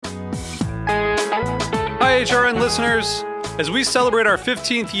HRN listeners. As we celebrate our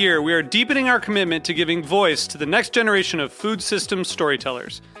 15th year, we are deepening our commitment to giving voice to the next generation of food systems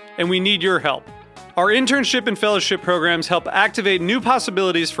storytellers, and we need your help. Our internship and fellowship programs help activate new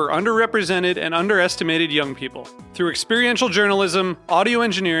possibilities for underrepresented and underestimated young people through experiential journalism, audio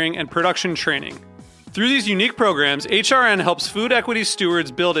engineering, and production training. Through these unique programs, HRN helps food equity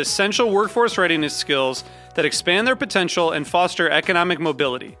stewards build essential workforce readiness skills that expand their potential and foster economic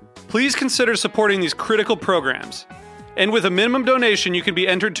mobility. Please consider supporting these critical programs. And with a minimum donation, you can be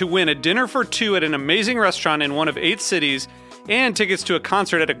entered to win a dinner for two at an amazing restaurant in one of 8 cities and tickets to a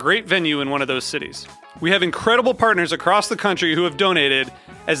concert at a great venue in one of those cities. We have incredible partners across the country who have donated,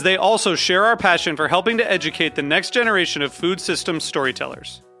 as they also share our passion for helping to educate the next generation of food systems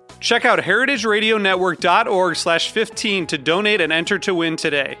storytellers. Check out heritageradionetwork.org/15 to donate and enter to win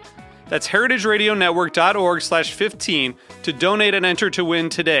today. That's heritageradionetwork.org/15 to donate and enter to win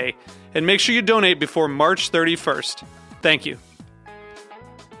today. And make sure you donate before March 31st. Thank you.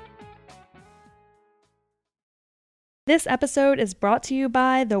 This episode is brought to you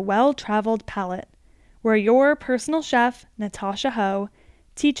by The Well-Traveled Palate, where your personal chef, Natasha Ho,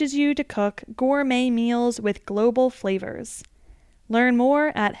 teaches you to cook gourmet meals with global flavors. Learn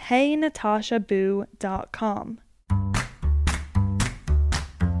more at heynatashaboo.com.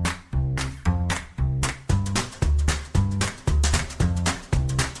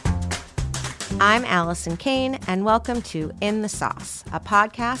 I'm Allison Kane, and welcome to In the Sauce, a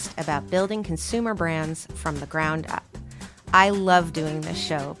podcast about building consumer brands from the ground up. I love doing this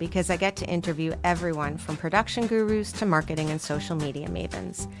show because I get to interview everyone from production gurus to marketing and social media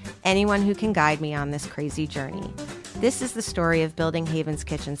mavens, anyone who can guide me on this crazy journey. This is the story of building Haven's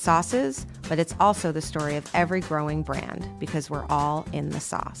Kitchen sauces, but it's also the story of every growing brand because we're all in the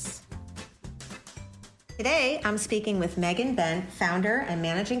sauce. Today, I'm speaking with Megan Bent, founder and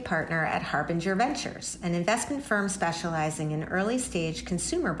managing partner at Harbinger Ventures, an investment firm specializing in early-stage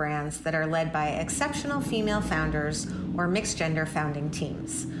consumer brands that are led by exceptional female founders or mixed-gender founding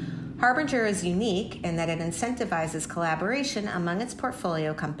teams. Harbinger is unique in that it incentivizes collaboration among its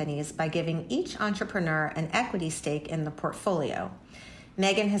portfolio companies by giving each entrepreneur an equity stake in the portfolio.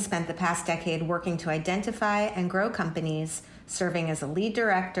 Megan has spent the past decade working to identify and grow companies, serving as a lead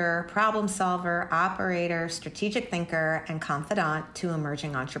director, problem solver, operator, strategic thinker, and confidant to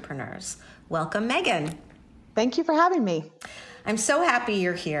emerging entrepreneurs. Welcome, Megan. Thank you for having me. I'm so happy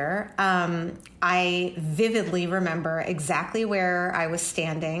you're here. I vividly remember exactly where I was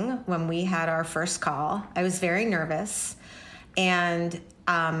standing when we had our first call. I was very nervous, and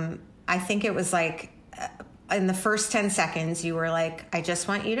I think it was like in the first 10 seconds, you were like, I just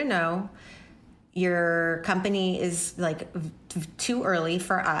want you to know your company is like too early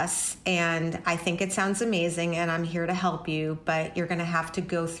for us, and I think it sounds amazing, and I'm here to help you, but you're going to have to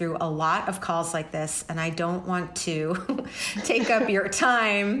go through a lot of calls like this, and I don't want to take up your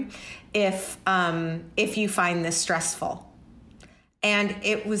time if you find this stressful. And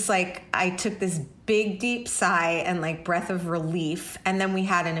it was like I took this big, deep sigh and like breath of relief, and then we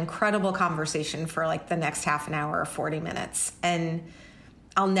had an incredible conversation for like the next half an hour or 40 minutes, and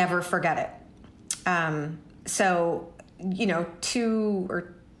I'll never forget it. So, 2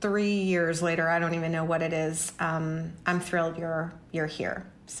 or 3 years later, I don't even know what it is. I'm thrilled you're here.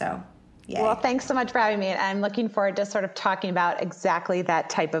 So, yay. Well, thanks so much for having me. And I'm looking forward to sort of talking about exactly that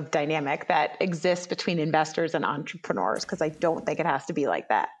type of dynamic that exists between investors and entrepreneurs, because I don't think it has to be like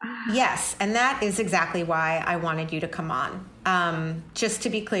that. Yes. And that is exactly why I wanted you to come on. Just to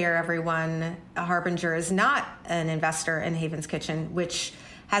be clear, everyone, Harbinger is not an investor in Haven's Kitchen, which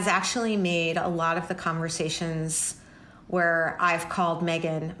has actually made a lot of the conversations where I've called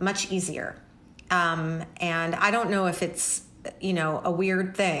Megan much easier. And I don't know if it's, a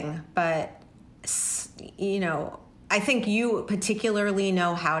weird thing, but, I think you particularly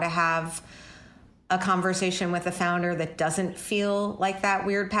know how to have a conversation with a founder that doesn't feel like that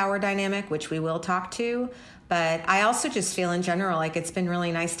weird power dynamic, which we will talk to. But I also just feel in general like it's been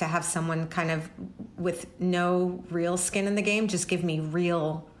really nice to have someone kind of with no real skin in the game just give me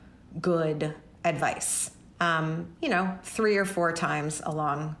real good advice, 3 or 4 times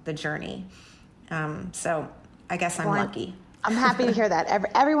along the journey. So I guess I'm lucky. I'm happy to hear that.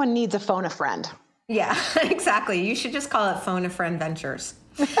 Everyone needs a phone a friend. Yeah, exactly. You should just call it Phone a Friend Ventures.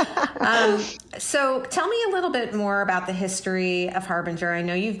 So tell me a little bit more about the history of Harbinger. I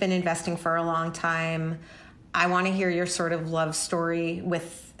know you've been investing for a long time. I want to hear your sort of love story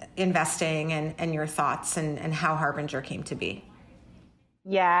with investing and your thoughts and how Harbinger came to be.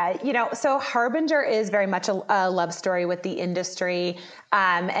 Yeah, so Harbinger is very much a love story with the industry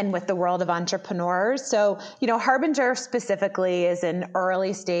and with the world of entrepreneurs. So, Harbinger specifically is an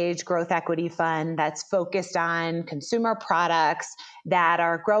early stage growth equity fund that's focused on consumer products that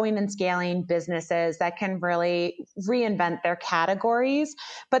are growing and scaling businesses that can really reinvent their categories.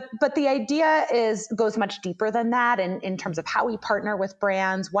 But the idea goes much deeper than that in terms of how we partner with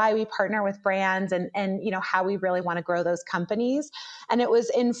brands, why we partner with brands, and how we really want to grow those companies. And it was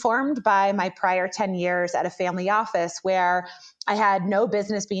informed by my prior 10 years at a family office where I had no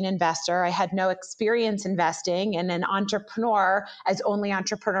business being an investor. I had no experience investing, and an entrepreneur, as only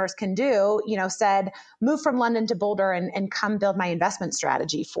entrepreneurs can do, said, move from London to Boulder and come build my investment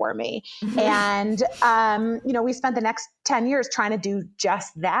strategy for me. And, we spent the next 10 years trying to do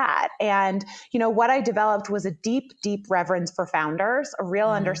just that. And, what I developed was a deep, deep reverence for founders, a real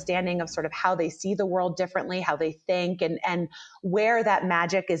understanding of sort of how they see the world differently, how they think, and where that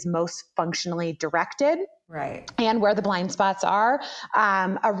magic is most functionally directed. Right. And where the blind spots are,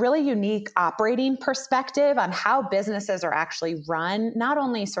 a really unique operating perspective on how businesses are actually run, not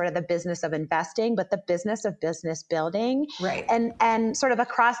only sort of the business of investing, but the business of business building. Right. And sort of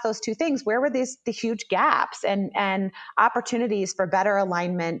across those two things, where were the huge gaps and opportunities for better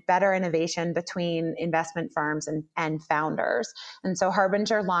alignment, better innovation between investment firms and founders. And so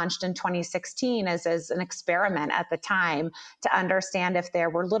Harbinger launched in 2016 as an experiment at the time to understand if there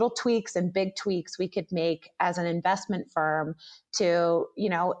were little tweaks and big tweaks we could make as an investment firm to,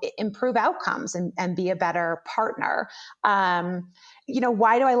 improve outcomes and be a better partner.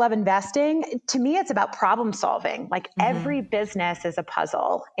 Why do I love investing? To me, it's about problem solving. Like every business is a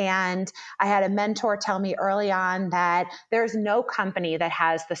puzzle. And I had a mentor tell me early on that there's no company that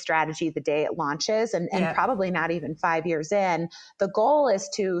has the strategy the day it launches, and probably not even 5 years in. The goal is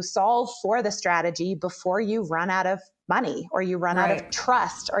to solve for the strategy before you run out of money, or you run out of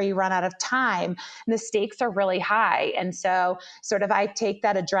trust, or you run out of time, and the stakes are really high. And so sort of I take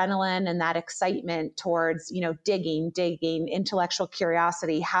that adrenaline and that excitement towards, digging, intellectual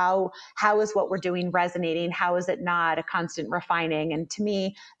curiosity. How is what we're doing resonating? How is it not? A constant refining. And to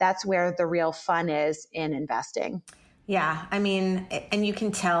me, that's where the real fun is in investing. Yeah. I mean, and you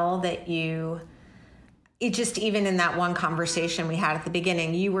can tell that it just, even in that one conversation we had at the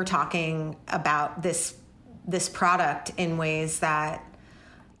beginning, you were talking about this product in ways that,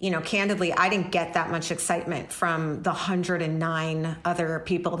 candidly, I didn't get that much excitement from the 109 other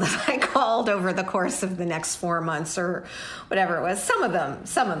people that I called over the course of the next 4 months or whatever it was. Some of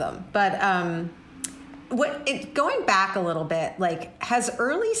them. But going back a little bit, like, has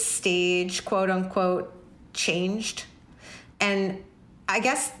early stage, quote unquote, changed? And I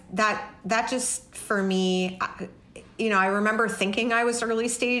guess that just, for me, I remember thinking I was early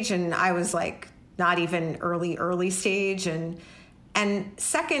stage, and I was like, not even early stage. And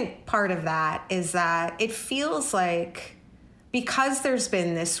second part of that is that it feels like, because there's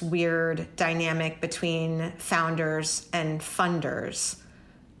been this weird dynamic between founders and funders,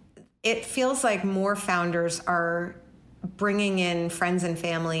 it feels like more founders are bringing in friends and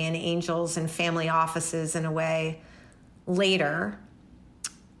family and angels and family offices in a way later.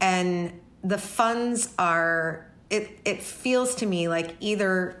 And the funds are, it feels to me like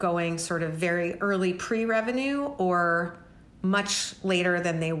either going sort of very early pre-revenue or much later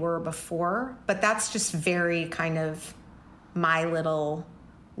than they were before. But that's just very kind of my little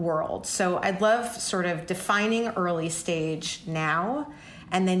world. So I'd love sort of defining early stage now,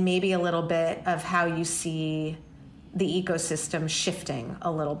 and then maybe a little bit of how you see the ecosystem shifting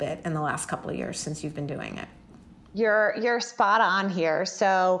a little bit in the last couple of years since you've been doing it. You're spot on here.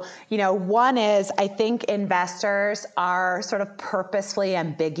 So, one is, I think investors are sort of purposefully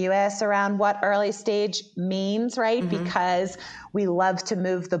ambiguous around what early stage means, right? Because we love to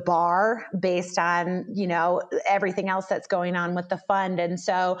move the bar based on, everything else that's going on with the fund. And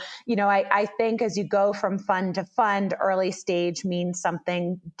so, I think as you go from fund to fund, early stage means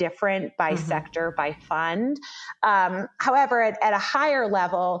something different by sector, by fund. However, at a higher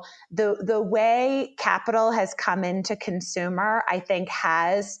level, the way capital has come into consumer, I think,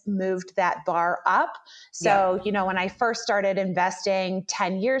 has moved that bar up. So, when I first started investing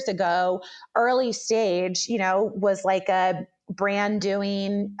 10 years ago, early stage, was like a brand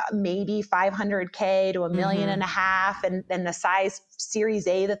doing maybe 500K to $1.5 million. And the size Series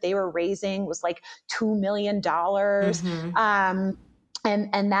A that they were raising was like $2 million.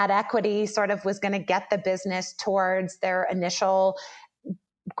 And that equity sort of was going to get the business towards their initial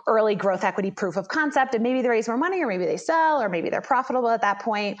early growth equity proof of concept, and maybe they raise more money, or maybe they sell, or maybe they're profitable at that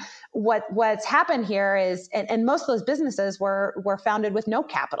point. What's happened here is, and most of those businesses were founded with no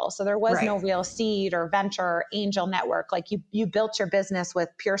capital. So there was no real seed or venture or angel network. Like you built your business with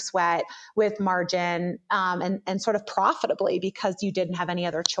pure sweat, with margin, and sort of profitably because you didn't have any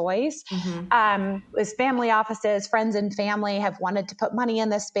other choice. As family offices, friends and family have wanted to put money in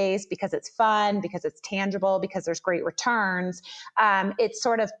this space because it's fun, because it's tangible, because there's great returns. It's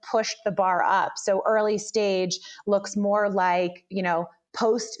sort of pushed the bar up. So early stage looks more like,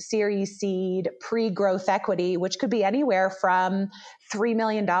 post series seed, pre-growth equity, which could be anywhere from $3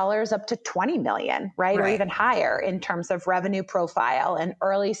 million up to $20 million, right? Or even higher in terms of revenue profile. And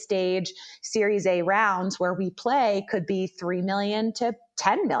early stage series A rounds where we play could be 3 million to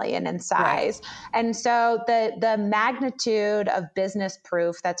 10 million in size. And so the magnitude of business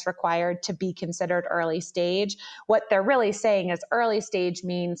proof that's required to be considered early stage, what they're really saying is early stage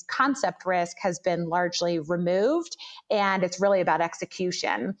means concept risk has been largely removed, and it's really about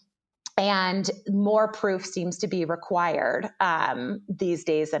execution. And more proof seems to be required these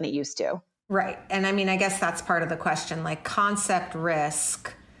days than it used to. Right. And I mean, I guess that's part of the question. Like, concept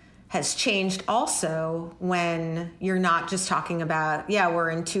risk has changed also when you're not just talking about, we're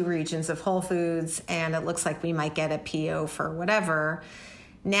in 2 regions of Whole Foods and it looks like we might get a PO for whatever.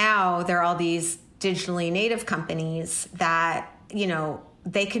 Now there are all these digitally native companies that,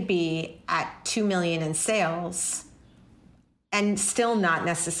 they could be at 2 million in sales and still not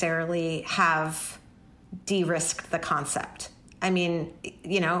necessarily have de-risked the concept. I mean,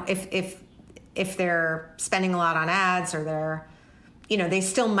 if they're spending a lot on ads, or they're, they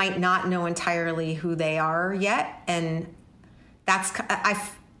still might not know entirely who they are yet. And that's,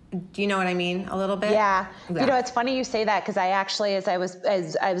 do you know what I mean? A little bit? Yeah. It's funny you say that, because I actually, as I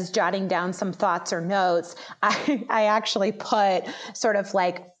was jotting down some thoughts or notes, I actually put sort of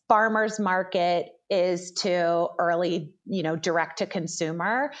like farmers market is to early, direct to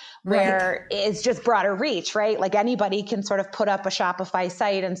consumer, where it's just broader reach, right? Like anybody can sort of put up a Shopify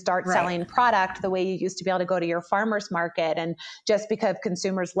site and start selling product the way you used to be able to go to your farmer's market. And just because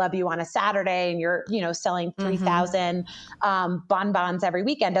consumers love you on a Saturday and you're, selling 3,000 bonbons every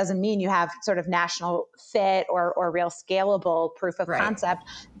weekend doesn't mean you have sort of national fit or real scalable proof of concept.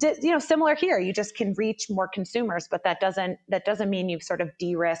 Similar here, you just can reach more consumers, but that doesn't mean you've sort of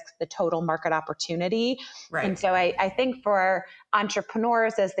de-risked the total market opportunity. Right. And so I think for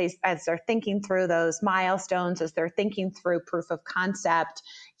entrepreneurs, as they're thinking through those milestones, as they're thinking through proof of concept,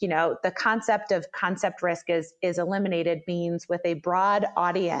 the concept of concept risk is eliminated, means with a broad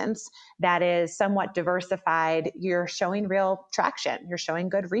audience that is somewhat diversified, you're showing real traction. You're showing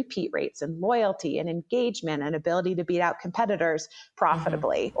good repeat rates and loyalty and engagement and ability to beat out competitors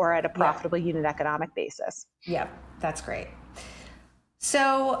profitably or at a profitable unit economic basis. Yeah, that's great.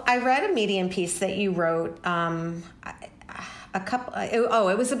 So I read a Medium piece that you wrote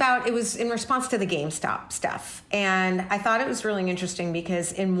it was in response to the GameStop stuff. And I thought it was really interesting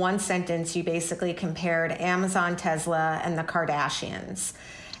because in one sentence, you basically compared Amazon, Tesla, and the Kardashians,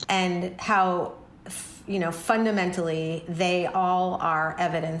 and how, fundamentally they all are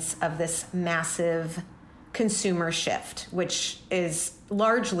evidence of this massive consumer shift, which is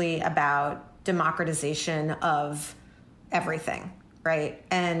largely about democratization of everything. Right.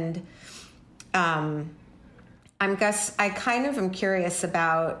 And I kind of am curious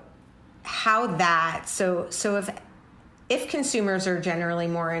about how that, so if consumers are generally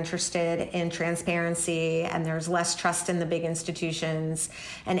more interested in transparency and there's less trust in the big institutions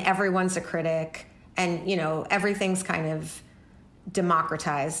and everyone's a critic and, everything's kind of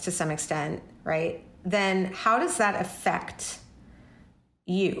democratized to some extent, right? Then how does that affect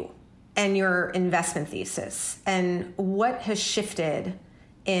you and your investment thesis? And what has shifted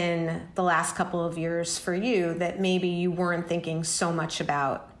in the last couple of years for you that maybe you weren't thinking so much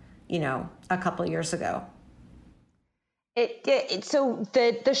about, a couple of years ago? So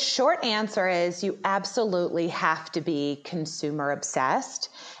the short answer is you absolutely have to be consumer obsessed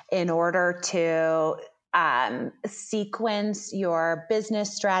in order to sequence your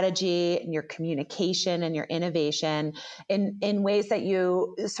business strategy and your communication and your innovation in ways that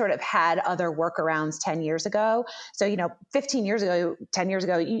you sort of had other workarounds 10 years ago. So, 10 years ago,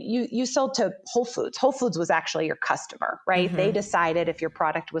 you sold to Whole Foods. Whole Foods was actually your customer, right? Mm-hmm. They decided if your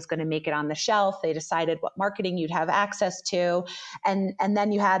product was going to make it on the shelf. They decided what marketing you'd have access to. And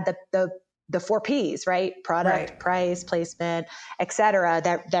then you had the 4 Ps, right? Product, price, placement, et cetera,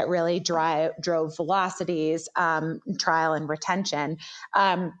 that really drove velocities, trial and retention.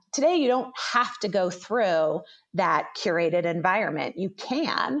 Today, you don't have to go through that curated environment. You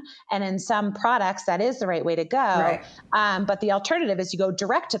can, and in some products that is the right way to go. Right. But the alternative is you go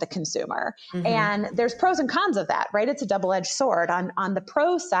direct to the consumer. Mm-hmm. And there's pros and cons of that, right? It's a double-edged sword. On the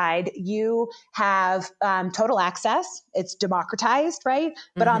pro side, you have total access. It's democratized, right?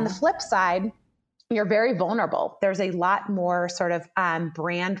 But on the flip side, you're very vulnerable. There's a lot more sort of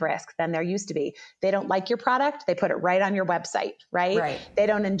brand risk than there used to be. They don't like your product. They put it right on your website, right? They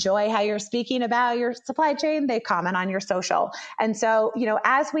don't enjoy how you're speaking about your supply chain. They comment on your social. And so,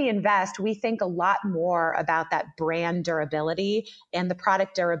 as we invest, we think a lot more about that brand durability and the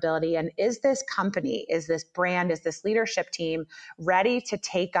product durability. And is this company, is this brand, is this leadership team ready to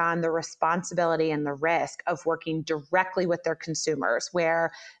take on the responsibility and the risk of working directly with their consumers,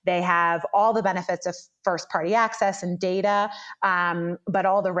 where they have all the benefits of first-party access and data, but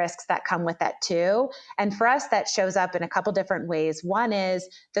all the risks that come with that too. And for us, that shows up in a couple different ways. One is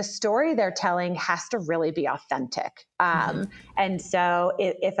the story they're telling has to really be authentic. And so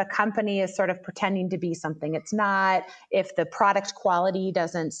if a company is sort of pretending to be something it's not, if the product quality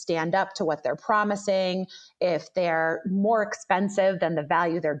doesn't stand up to what they're promising, if they're more expensive than the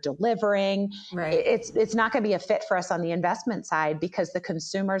value they're delivering, it's not going to be a fit for us on the investment side, because the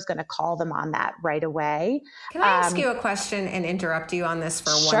consumer is going to call them on that right away. Can I ask you a question and interrupt you on this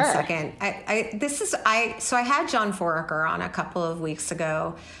for 1 second? So I had John Foraker on a couple of weeks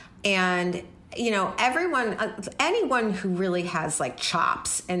ago, and anyone who really has like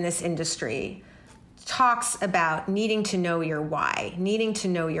chops in this industry talks about needing to know your why, needing to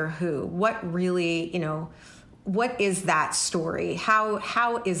know your who, what really, what is that story?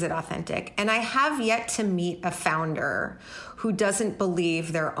 How is it authentic? And I have yet to meet a founder who doesn't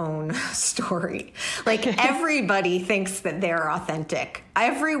believe their own story. Like everybody thinks that they're authentic.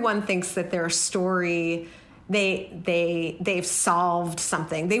 Everyone thinks that their story, they've solved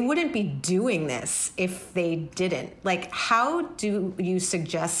something. They wouldn't be doing this if they didn't. Like, how do you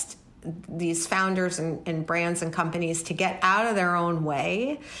suggest these founders and brands and companies to get out of their own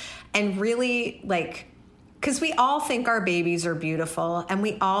way and really because we all think our babies are beautiful and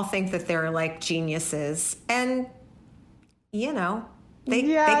we all think that they're like geniuses, and they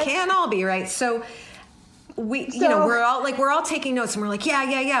can't all be, right? So we're all taking notes, and we're like,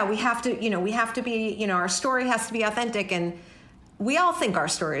 yeah, we have to be, our story has to be authentic, and we all think our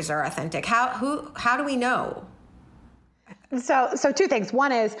stories are authentic. How do we know? So two things.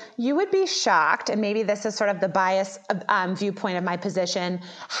 One is, you would be shocked, and maybe this is sort of the bias viewpoint of my position,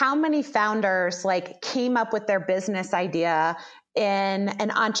 how many founders came up with their business idea in an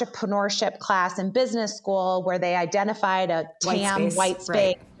entrepreneurship class in business school, where they identified a TAM, white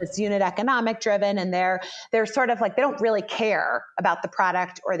space, that's unit economic driven, and they're sort of they don't really care about the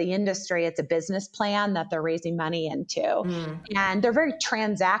product or the industry. It's a business plan that they're raising money into. And they're very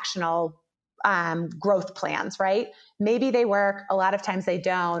transactional growth plans, right? Maybe they work. A lot of times they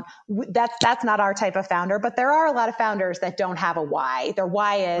don't. That's not our type of founder, but there are a lot of founders that don't have a why. Their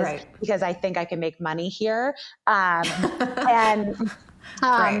why is because I think I can make money here. I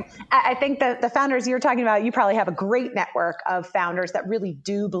think that the founders you're talking about, you probably have a great network of founders that really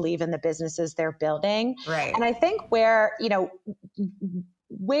do believe in the businesses they're building. Right. And I think where you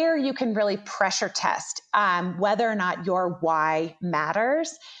can really pressure test whether or not your why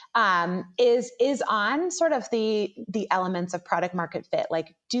matters is on sort of the elements of product market fit.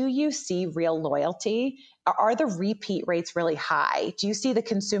 Like, do you see real loyalty? Are the repeat rates really high? Do you see the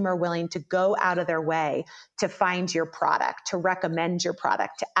consumer willing to go out of their way to find your product, to recommend your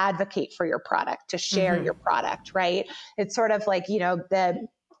product, to advocate for your product, to share your product, right? It's sort of like,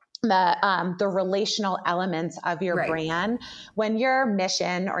 the relational elements of your brand. When your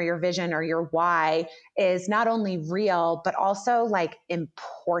mission or your vision or your why is not only real, but also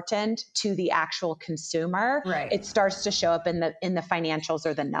important to the actual consumer, it starts to show up in the financials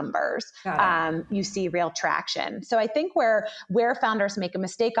or the numbers. You see real traction. So I think where founders make a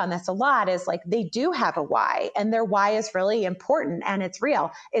mistake on this a lot is they do have a why, and their why is really important and it's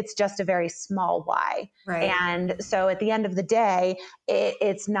real. It's just a very small why. And so at the end of the day,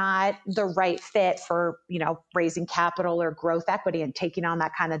 it's not the right fit for, raising capital or growth equity and taking on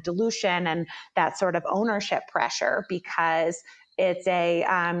that kind of dilution and that sort of ownership pressure, because it's a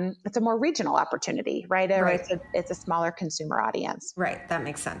more regional opportunity, right? Or it's a smaller consumer audience. Right. That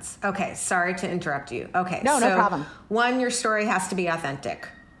makes sense. Okay. Sorry to interrupt you. Okay. No problem. One, your story has to be authentic.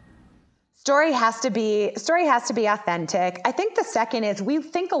 Story has to be authentic. I think the second is we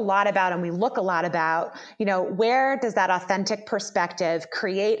think a lot about and we look a lot about, where does that authentic perspective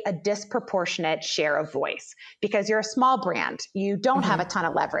create a disproportionate share of voice? Because you're a small brand, you don't have a ton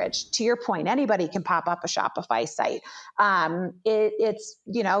of leverage. To your point, anybody can pop up a Shopify site. It's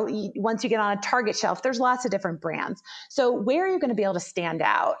once you get on a Target shelf, there's lots of different brands. So where are you going to be able to stand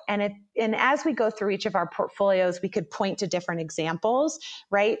out? And as we go through each of our portfolios, we could point to different examples,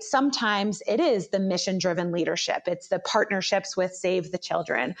 right? Sometimes it is the mission-driven leadership. It's the partnerships with Save the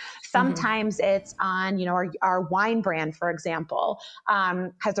Children. Sometimes it's on, our wine brand, for example,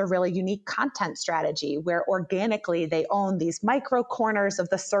 has a really unique content strategy where organically they own these micro corners of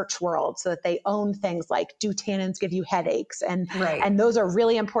the search world so that they own things like do tannins give you headaches? And those are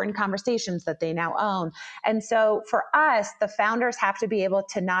really important conversations that they now own. And so for us, the founders have to be able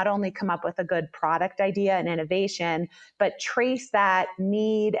to not only come up with a good product idea and innovation, but trace that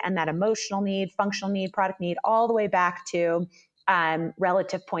need and that emotional need, functional need, product need, all the way back to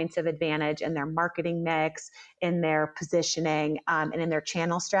relative points of advantage in their marketing mix, in their positioning, and in their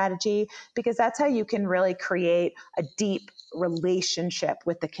channel strategy, because that's how you can really create a deep relationship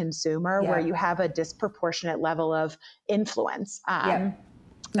with the consumer where you have a disproportionate level of influence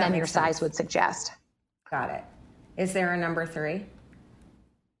than your size would suggest. Got it. Is there a number 3?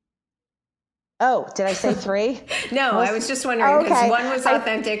 Oh, did I say 3? No, I was just wondering because 1 was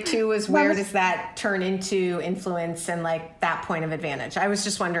authentic, 2 was where does that turn into influence and like that point of advantage? I was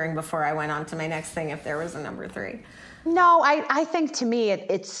just wondering before I went on to my next thing if there was a number 3. No, I think to me,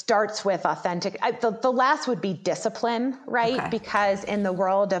 it starts with authentic. The last would be discipline, right? Okay. Because in the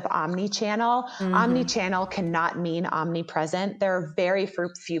world of omni-channel, omni-channel cannot mean omnipresent. There are very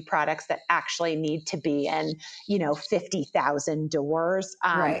few products that actually need to be in, 50,000 doors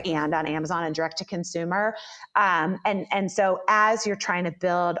and on Amazon and direct to consumer. And so as you're trying to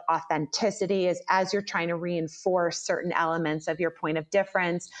build authenticity, as you're trying to reinforce certain elements of your point of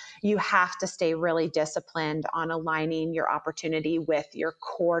difference, you have to stay really disciplined on aligning your opportunity with your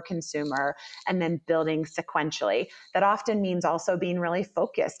core consumer and then building sequentially. That often means also being really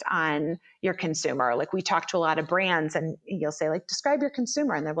focused on your consumer. Like we talk to a lot of brands and you'll say like, describe your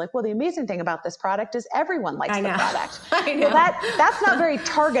consumer. And they're like, well, the amazing thing about this product is everyone likes the product. I know. Well, that's not very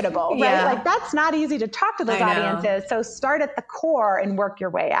targetable, right? Like that's not easy to talk to those audiences. So start at the core and work your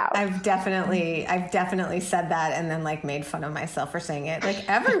way out. I've definitely said that and then like made fun of myself for saying it. Like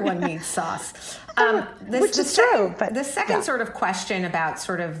everyone needs sauce. Which is true. But the second sort of question about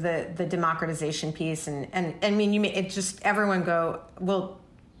sort of the democratization piece and I mean, everyone will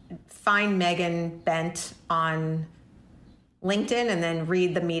find Megan Bent on LinkedIn and then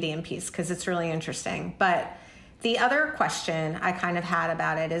read the Medium piece because it's really interesting. But the other question I kind of had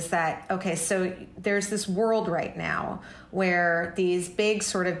about it is that, okay, so there's this world right now where these big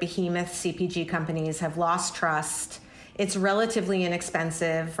sort of behemoth CPG companies have lost trust. It's relatively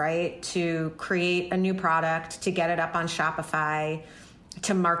inexpensive, right, to create a new product, to get it up on Shopify,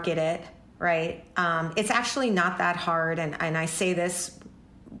 to market it, right? It's actually not that hard. And I say this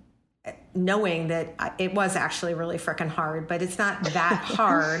knowing that it was actually really freaking hard, but it's not that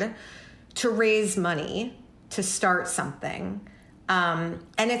hard to raise money to start something. And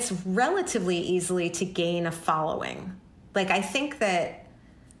it's relatively easily to gain a following. Like, I think that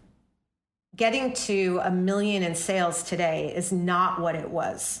getting to 1 million in sales today is not what it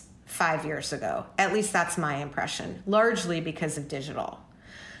was 5 years ago. At least that's my impression, largely because of digital.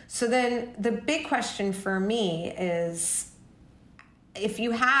 So then the big question for me is, if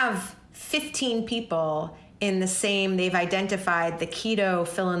you have 15 people in the same, they've identified the keto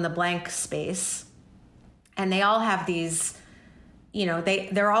fill in the blank space, and they all have these,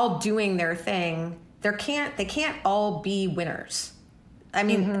 they're all doing their thing. They can't all be winners. I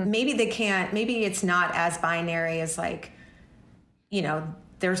mean, maybe they can't, maybe it's not as binary as like,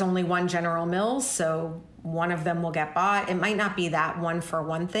 there's only one General Mills, so one of them will get bought. It might not be that one for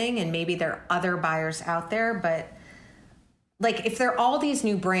one thing, and maybe there are other buyers out there, but like if there are all these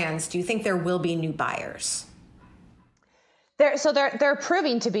new brands, do you think there will be new buyers? They're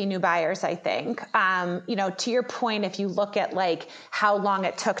proving to be new buyers, I think. To your point, if you look at like how long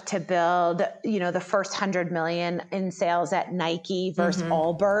it took to build, the first 100 million in sales at Nike versus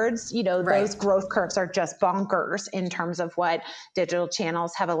Allbirds, those growth curves are just bonkers in terms of what digital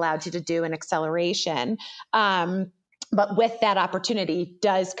channels have allowed you to do in acceleration. But with that opportunity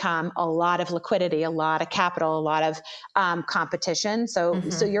does come a lot of liquidity, a lot of capital, a lot of competition. So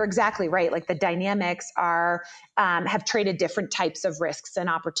you're exactly right. Like the dynamics are have traded different types of risks and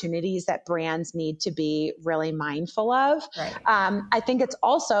opportunities that brands need to be really mindful of. Right. I think it's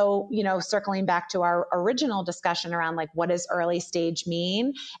also, circling back to our original discussion around like, what does early stage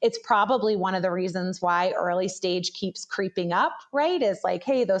mean? It's probably one of the reasons why early stage keeps creeping up, right? Is like,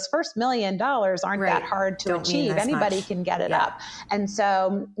 hey, those first $1 million aren't that hard to achieve. Anybody can get it up. And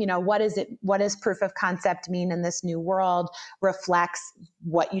so, what does proof of concept mean in this new world reflects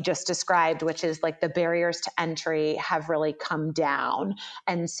what you just described, which is like the barriers to entry have really come down.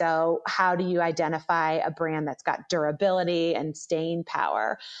 And so how do you identify a brand that's got durability and staying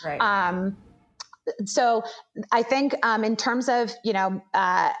power? Right. So I think in terms of,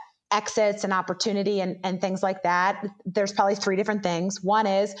 exits and opportunity and things like that, there's probably three different things. One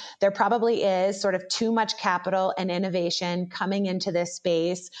is there probably is sort of too much capital and innovation coming into this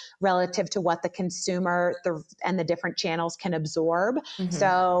space relative to what the consumer and the different channels can absorb.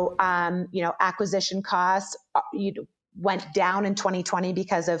 So, acquisition costs, went down in 2020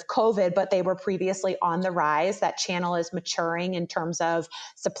 because of COVID, but they were previously on the rise. That channel is maturing in terms of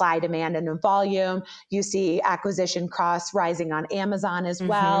supply, demand, and volume. You see acquisition costs rising on Amazon as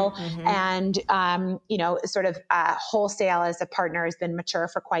well. And, wholesale as a partner has been mature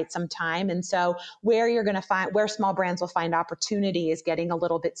for quite some time. And so where small brands will find opportunity is getting a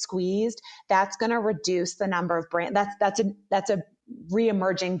little bit squeezed. That's going to reduce the number of brands. That's a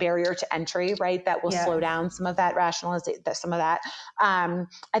re-emerging barrier to entry, right? That will slow down some of that rationalization, some of that. I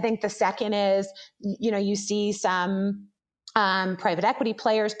think the second is, you see some private equity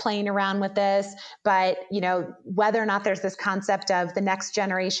players playing around with this, but whether or not there's this concept of the next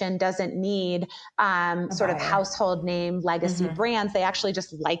generation doesn't need sort of household name legacy brands. They actually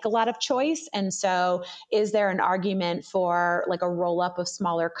just like a lot of choice. And so is there an argument for like a roll up of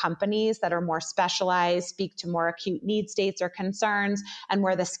smaller companies that are more specialized, speak to more acute need states or concerns, and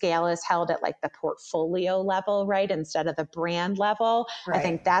where the scale is held at like the portfolio level, right? Instead of the brand level. Right. I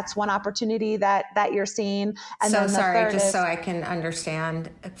think that's one opportunity that you're seeing. And so sorry, just so I can understand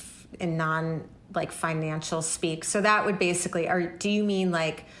in financial speak. So that would basically, do you mean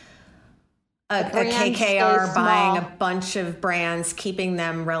like a KKR buying a bunch of brands, keeping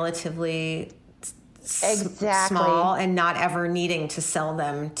them relatively small and not ever needing to sell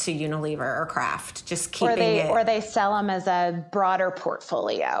them to Unilever or Kraft, just keeping or they sell them as a broader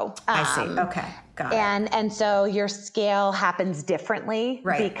portfolio. I see. Okay. Got it. And so your scale happens differently,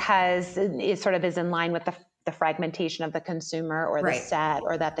 right? Because it sort of is in line with the fragmentation of the consumer or the set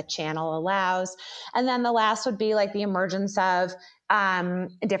or that the channel allows. And then the last would be like the emergence of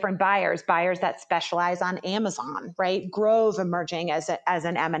different buyers that specialize on Amazon, right? Grove emerging as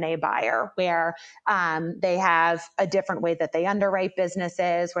an M&A buyer where they have a different way that they underwrite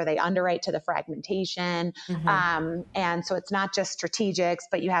businesses, where they underwrite to the fragmentation. And so it's not just strategics,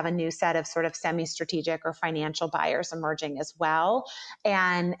 but you have a new set of sort of semi-strategic or financial buyers emerging as well.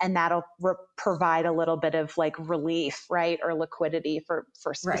 And that'll provide a little bit of like relief, right? Or liquidity for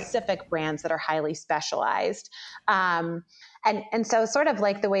specific brands that are highly specialized. And so sort of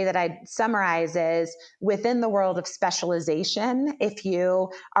like the way that I'd summarize is within the world of specialization, if you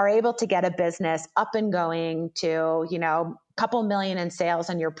are able to get a business up and going to, couple million in sales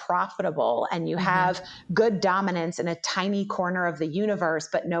and you're profitable and you have good dominance in a tiny corner of the universe,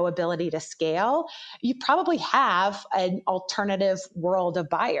 but no ability to scale, you probably have an alternative world of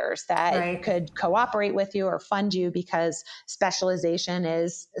buyers that could cooperate with you or fund you because specialization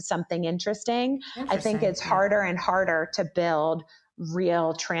is something interesting. I think it's harder and harder to build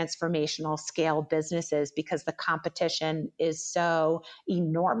real transformational scale businesses because the competition is so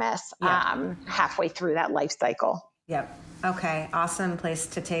enormous halfway through that life cycle. Yep. Okay. Awesome place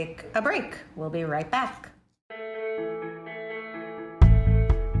to take a break. We'll be right back.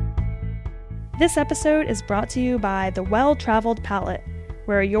 This episode is brought to you by The Well-Traveled Palate,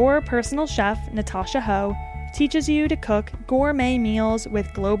 where your personal chef, Natasha Ho, teaches you to cook gourmet meals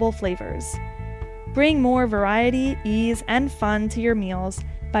with global flavors. Bring more variety, ease, and fun to your meals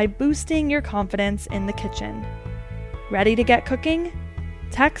by boosting your confidence in the kitchen. Ready to get cooking?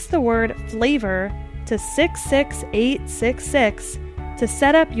 Text the word flavor to 66866 to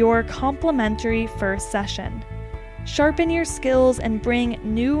set up your complimentary first session. Sharpen your skills and bring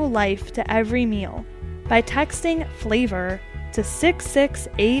new life to every meal by texting flavor to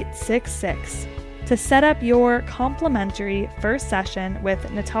 66866 to set up your complimentary first session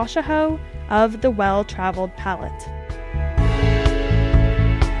with Natasha Ho of The Well-Traveled Palate.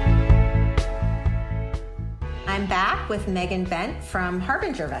 I'm back with Megan Bent from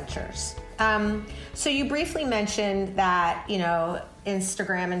Harbinger Ventures. So you briefly mentioned that,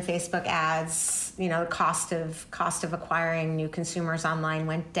 Instagram and Facebook ads, the cost of acquiring new consumers online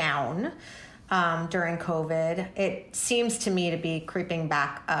went down during COVID. It seems to me to be creeping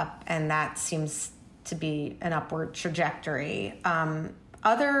back up, and that seems to be an upward trajectory.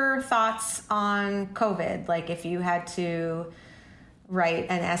 Other thoughts on COVID? Like if you had to write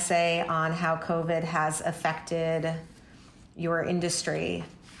an essay on how COVID has affected your industry,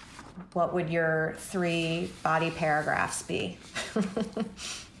 what would your 3 body paragraphs be?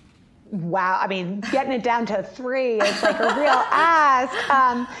 Wow. I mean, getting it down to 3 is like a real ask.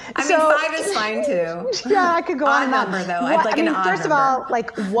 5 is fine too. Yeah, I could go on and on. Number though. I'd like an odd first number. of all,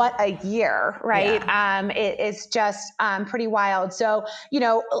 like what a year, right? Yeah. It's just pretty wild. So,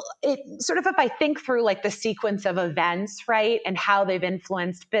 it sort of, if I think through like the sequence of events, right, and how they've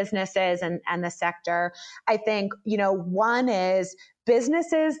influenced businesses and the sector, I think, one is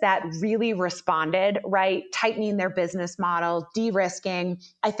businesses that really responded, right, tightening their business model, de-risking,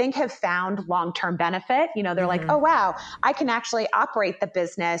 I think have found long-term benefit. They're like, oh, wow, I can actually operate the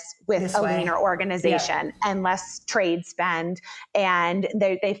business with This a way. leaner organization and less trade spend. And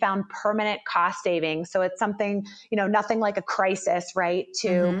they found permanent cost savings. So it's something, nothing like a crisis, right,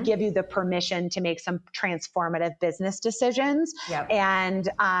 to give you the permission to make some transformative business decisions. Yep. And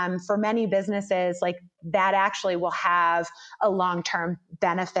for many businesses, like that actually will have a long-term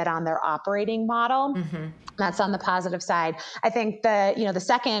benefit on their operating model. That's on the positive side. I think the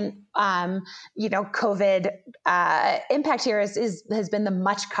second, COVID impact here has been the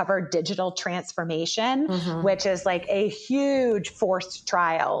much covered digital transformation, which is like a huge forced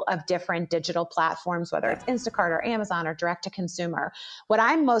trial of different digital platforms, whether it's Instacart or Amazon or direct to consumer. What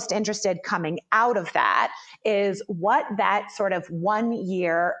I'm most interested coming out of that is what that sort of 1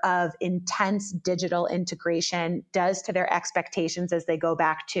 year of intense digital integration does to their expectations as they go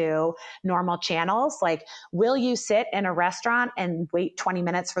back to normal channels. Like, will you sit in a restaurant and wait 20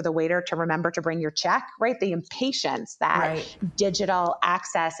 minutes for the waiter to remember to bring your check, right? The impatience that digital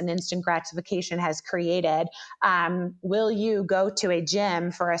access and instant gratification has created. Will you go to a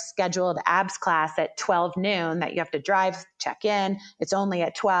gym for a scheduled abs class at 12 noon that you have to drive, check in? It's only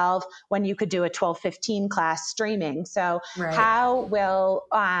at 12 when you could do a 12:15 class streaming. So how will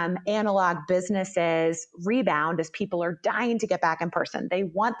analog businesses rebound as people are dying to get back in person? They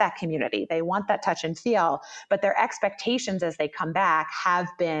want that community. They want that touch and feel, but their expectations as they come back have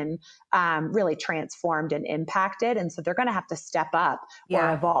been really transformed and impacted. And so they're going to have to step up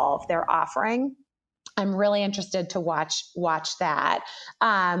or evolve their offering. I'm really interested to watch that.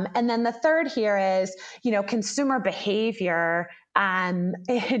 And then the third here is, consumer behavior,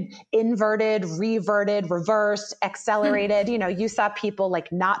 inverted, reverted, reversed, accelerated. You saw people like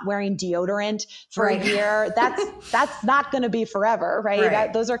not wearing deodorant for a year. That's not going to be forever,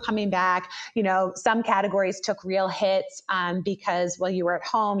 right? Those are coming back. Some categories took real hits because while you were at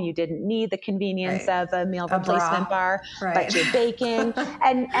home, you didn't need the convenience of a meal replacement bar, but you're baking.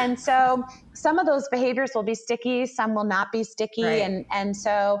 And so some of those behaviors will be sticky, some will not be sticky. And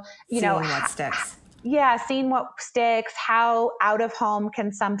so, seeing what sticks. Yeah, seeing what sticks, how out-of-home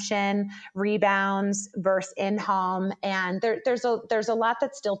consumption rebounds versus in-home, and there's a lot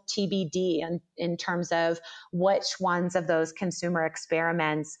that's still TBD in terms of which ones of those consumer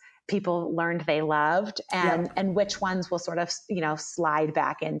experiments people learned they loved, and which ones will sort of slide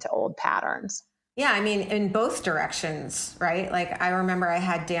back into old patterns. Yeah, I mean, in both directions, right? Like I remember I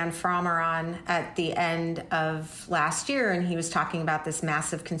had Dan Frommer on at the end of last year, and he was talking about this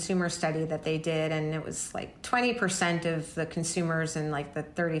massive consumer study that they did. And it was like 20% of the consumers in like the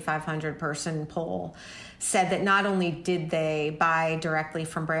 3,500 person poll said that not only did they buy directly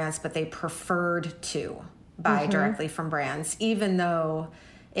from brands, but they preferred to buy directly from brands, even though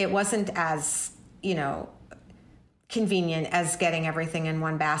it wasn't as, convenient as getting everything in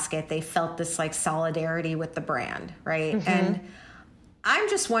one basket. They felt this like solidarity with the brand, right? And I'm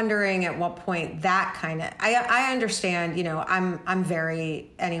just wondering at what point that kind of, I understand, I'm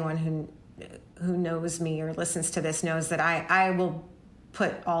very, anyone who knows me or listens to this knows that I will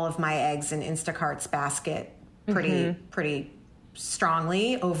put all of my eggs in Instacart's basket pretty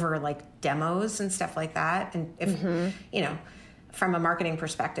strongly over like demos and stuff like that. And if, from a marketing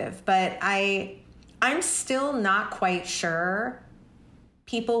perspective, but I'm still not quite sure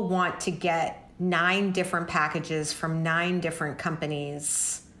people want to get 9 different packages from 9 different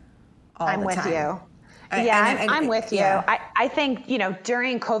companies all the time. I'm with you. I'm with you. Yeah. I think,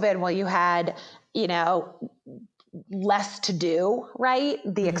 during COVID, while you had, less to do, right?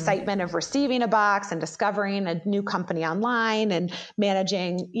 The excitement of receiving a box and discovering a new company online and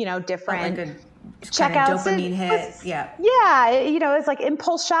managing, different checkouts, dopamine hit. It's like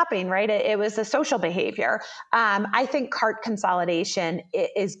impulse shopping, right? It was a social behavior. I think cart consolidation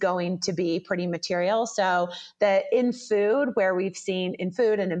is going to be pretty material. So that in food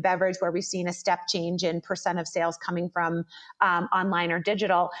and in beverage, where we've seen a step change in percent of sales coming from online or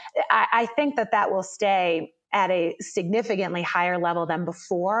digital, I think that will stay at a significantly higher level than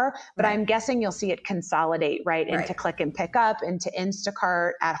before, but I'm guessing you'll see it consolidate into click and pick up, into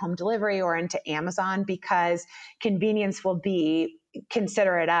Instacart, at home delivery, or into Amazon, because convenience will be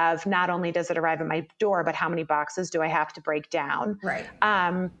considerate of not only does it arrive at my door, but how many boxes do I have to break down? Right.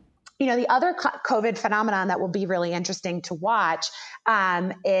 The other COVID phenomenon that will be really interesting to watch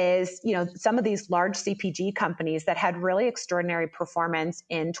is, some of these large CPG companies that had really extraordinary performance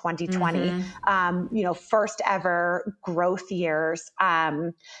in 2020, first ever growth years,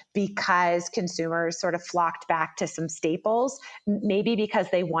 because consumers sort of flocked back to some staples, maybe because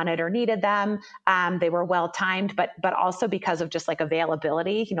they wanted or needed them. They were well timed, but also because of just like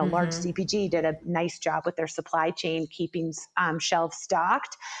availability. Large CPG did a nice job with their supply chain, keeping shelves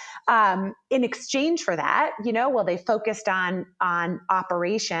stocked. In exchange for that, while they focused on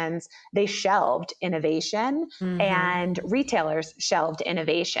operations, they shelved innovation, and retailers shelved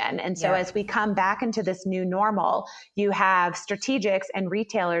innovation. And so as we come back into this new normal, you have strategics and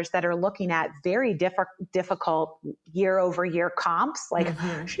retailers that are looking at very difficult year over year comps. Like,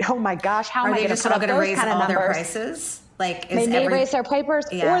 oh my gosh, how am I going to put up those kind of numbers? Their prices? Like, they may raise their papers,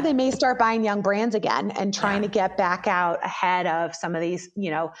 or they may start buying young brands again and trying to get back out ahead of some of these,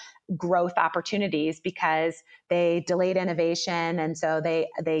 growth opportunities, because they delayed innovation, and so they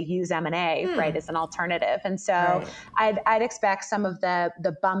use M&A as an alternative. And so I'd expect some of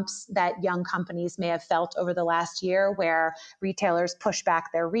the bumps that young companies may have felt over the last year, where retailers push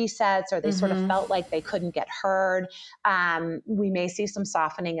back their resets, or they sort of felt like they couldn't get heard. We may see some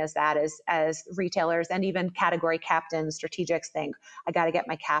softening as retailers and even category captains, strategics think, I got to get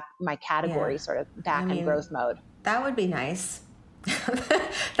my category sort of back in growth mode. That would be nice.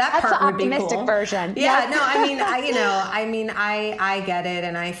 That's the optimistic version. Yeah, no, I get it,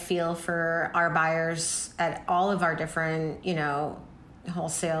 and I feel for our buyers at all of our different,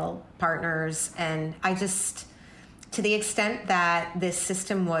 wholesale partners, and I just, to the extent that this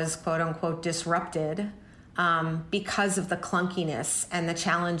system was quote unquote disrupted, because of the clunkiness and the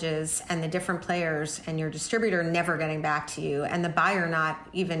challenges and the different players, and your distributor never getting back to you, and the buyer not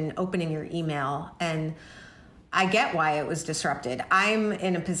even opening your email, and I get why it was disrupted. I'm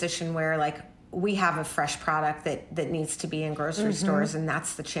in a position where we have a fresh product that needs to be in grocery stores, and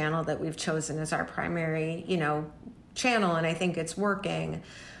that's the channel that we've chosen as our primary, channel. And I think it's working.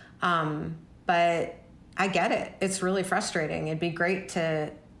 But I get it. It's really frustrating. It'd be great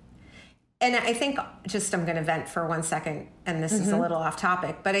to, and I think I'm going to vent for 1 second, and this is a little off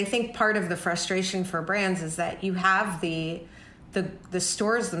topic, but I think part of the frustration for brands is that you have the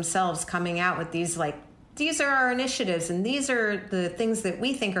stores themselves coming out with these these are our initiatives, and these are the things that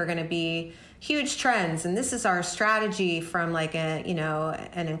we think are going to be huge trends, and this is our strategy from an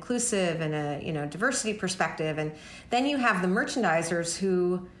inclusive and a diversity perspective. And then you have the merchandisers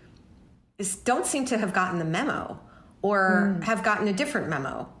who don't seem to have gotten the memo, or have gotten a different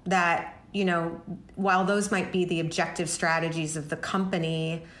memo that, while those might be the objective strategies of the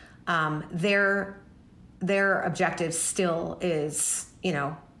company, their objective still is,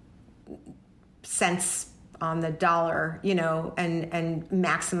 cents on the dollar, and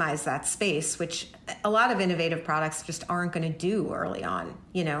maximize that space, which a lot of innovative products just aren't going to do early on,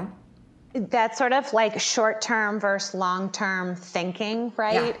 That's sort of like short-term versus long-term thinking,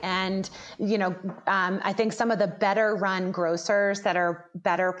 right? Yeah. And, I think some of the better run grocers that are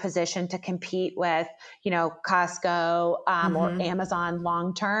better positioned to compete with, Costco or Amazon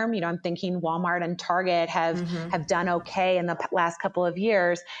long-term, I'm thinking Walmart and Target have done okay in the last couple of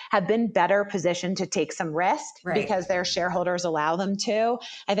years, have been better positioned to take some risk because their shareholders allow them to.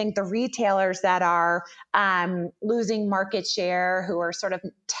 I think the retailers that are losing market share, who are sort of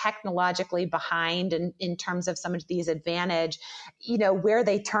technologically behind in terms of some of these advantage, where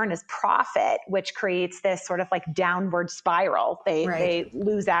they turn is profit, which creates this sort of downward spiral. They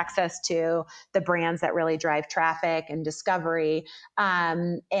lose access to the brands that really drive traffic and discovery,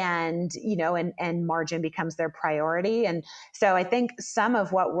 and margin becomes their priority. And so I think some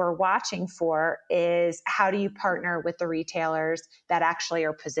of what we're watching for is, how do you partner with the retailers that actually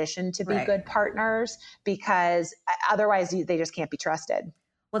are positioned to be good partners, because otherwise they just can't be trusted.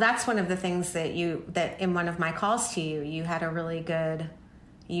 Well, that's one of the things that in one of my calls to you, you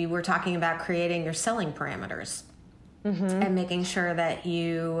were talking about creating your selling parameters and making sure that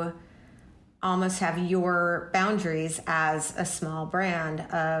you almost have your boundaries as a small brand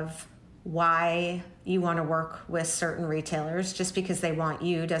of why you want to work with certain retailers. Just because they want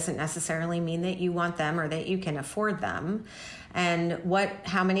you doesn't necessarily mean that you want them or that you can afford them. And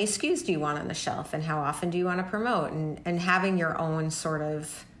how many SKUs do you want on the shelf, and how often do you want to promote, and having your own sort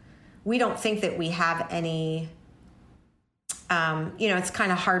of, we don't think that we have any, it's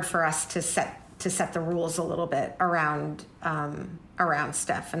kind of hard for us to set the rules a little bit around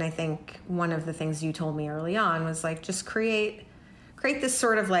stuff. And I think one of the things you told me early on was like, just create this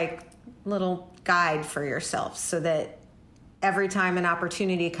sort of like little guide for yourself, so that every time an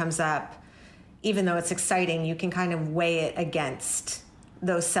opportunity comes up, even though it's exciting, you can kind of weigh it against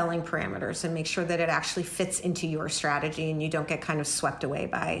those selling parameters and make sure that it actually fits into your strategy, and you don't get kind of swept away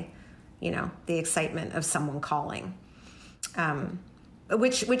by, the excitement of someone calling.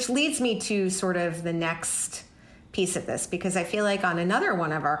 Which leads me to sort of the next piece of this, because I feel like on another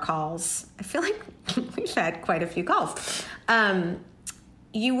one of our calls, I feel like we've had quite a few calls.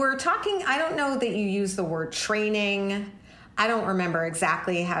 You were talking, I don't know that you used the word training. I don't remember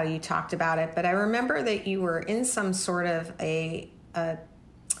exactly how you talked about it, but I remember that you were in some sort of a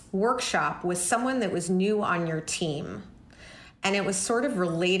workshop with someone that was new on your team. And it was sort of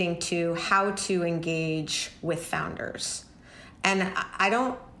relating to how to engage with founders. And I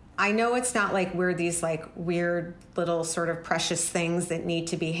know it's not like we're these like weird little sort of precious things that need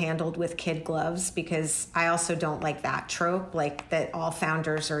to be handled with kid gloves, because I also don't like that trope, like that all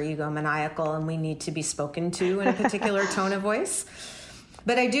founders are egomaniacal and we need to be spoken to in a particular tone of voice.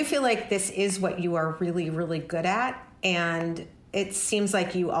 But I do feel like this is what you are really, really good at. And it seems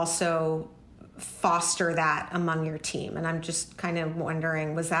like you also foster that among your team. And I'm just kind of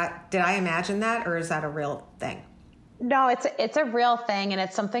wondering, did I imagine that, or is that a real thing? No, it's a real thing, and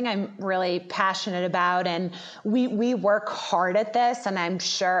it's something I'm really passionate about. And we work hard at this, and I'm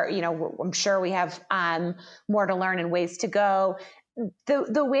sure we have more to learn and ways to go.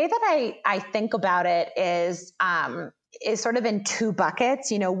 The way that I think about it is sort of in two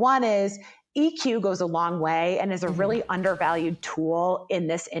buckets. One is EQ goes a long way and is a really undervalued tool in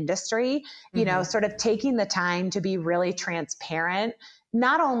this industry. Sort of taking the time to be really transparent,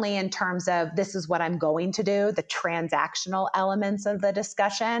 not only in terms of this is what I'm going to do, the transactional elements of the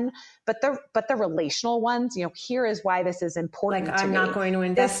discussion, but the relational ones. Here is why this is important. Like, I'm not going to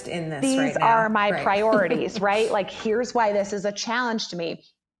invest in this. These are my priorities, right? Like, here's why this is a challenge to me.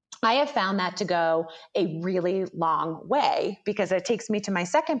 I have found that to go a really long way, because it takes me to my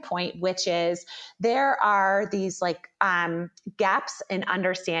second point, which is there are these like gaps in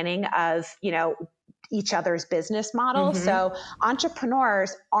understanding of, each other's business model. Mm-hmm. So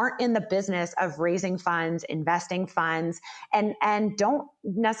entrepreneurs aren't in the business of raising funds, investing funds, and don't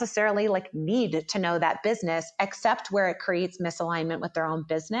necessarily like need to know that business, except where it creates misalignment with their own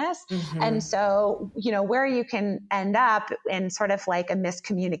business. Mm-hmm. And so, where you can end up in sort of like a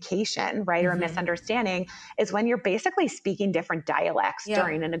miscommunication, right? Mm-hmm. Or a misunderstanding is when you're basically speaking different dialects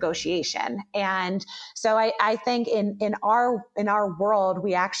during a negotiation. And so I think in our world,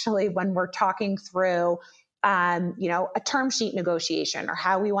 we actually, when we're talking through a term sheet negotiation, or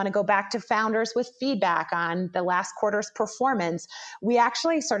how we want to go back to founders with feedback on the last quarter's performance, we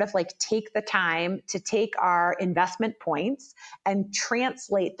actually sort of like take the time to take our investment points and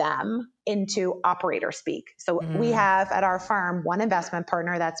translate them into operator speak. So we have at our firm one investment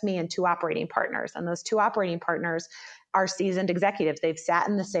partner, that's me, and two operating partners. And those two operating partners are seasoned executives. They've sat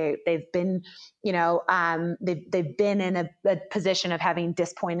in the seat. They've been, they've been in a position of having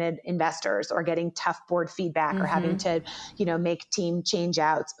disappointed investors, or getting tough board feedback, or having to, make team change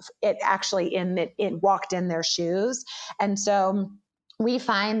outs. It walked in their shoes. And so we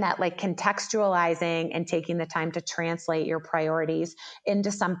find that like contextualizing and taking the time to translate your priorities into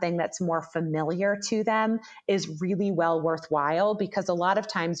something that's more familiar to them is really well worthwhile, because a lot of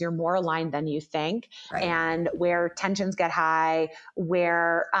times you're more aligned than you think. Right. And where tensions get high,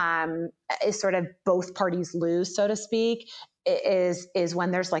 where is sort of both parties lose, so to speak, is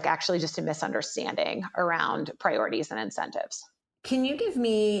when there's like actually just a misunderstanding around priorities and incentives. Can you give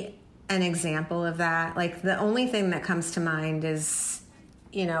me an example of that? Like, the only thing that comes to mind is,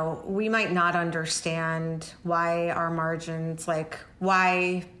 we might not understand why our margins, like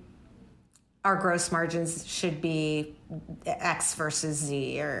why our gross margins should be X versus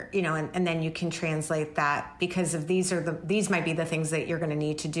Z, or, and then you can translate that because of these might be the things that you're going to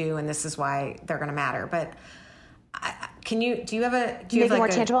need to do, and this is why they're going to matter. But do you have like more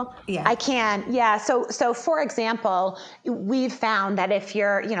tangible? Yeah, I can. Yeah. So for example, we've found that if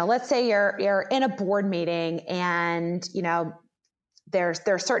you're, let's say you're in a board meeting and, there's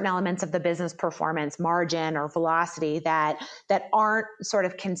certain elements of the business performance, margin or velocity that aren't sort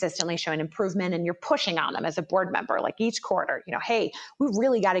of consistently showing improvement, and you're pushing on them as a board member, like each quarter, hey, we've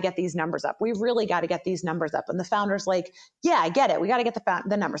really got to get these numbers up. We've really got to get these numbers up. And the founder's like, yeah, I get it. We got to get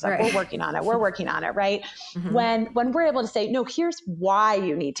the numbers up. Right. We're working on it. Right. Mm-hmm. When we're able to say, no, here's why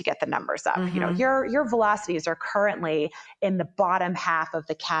you need to get the numbers up. Mm-hmm. Your velocities are currently in the bottom half of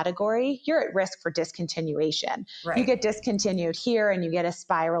the category. You're at risk for discontinuation. Right. You get discontinued here and you get a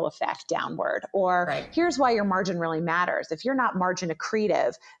spiral effect downward. Or here's why your margin really matters. If you're not margin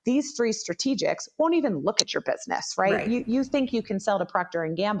accretive, these 3 strategics won't even look at your business, right? You think you can sell to Procter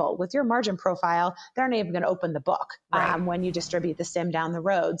 & Gamble. With your margin profile, they're not even going to open the book when you distribute the sim down the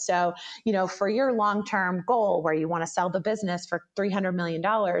road. So, for your long-term goal where you want to sell the business for $300 million,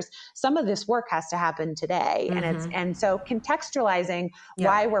 some of this work has to happen today. Mm-hmm. And so contextualizing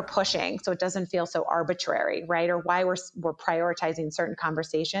why we're pushing so it doesn't feel so arbitrary, right? Or why we're prioritizing certain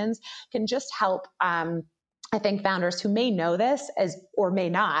conversations can just help, I think, founders who may know this or may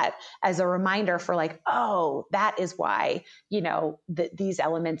not, as a reminder for like, oh, that is why, these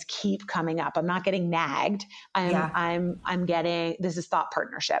elements keep coming up. I'm not getting nagged. I'm getting, this is thought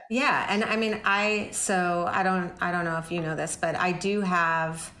partnership. Yeah. And I mean, I don't know if you know this, but I do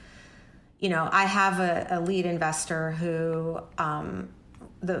have, I have a lead investor who,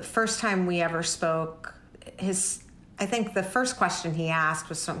 the first time we ever spoke, I think the first question he asked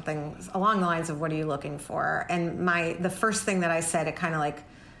was something along the lines of, what are you looking for? And the first thing that I said, it kind of like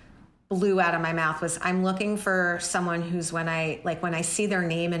blew out of my mouth, was, I'm looking for someone who's, when I see their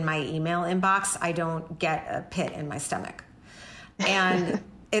name in my email inbox, I don't get a pit in my stomach. And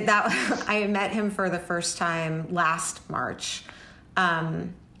I met him for the first time last March.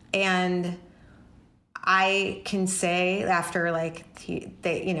 And I can say, after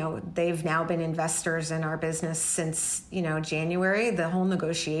they've now been investors in our business since, January, the whole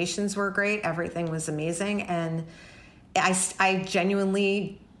negotiations were great. Everything was amazing. And I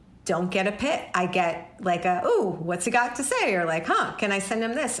genuinely don't get a pit. I get like ooh, what's he got to say? Or like, can I send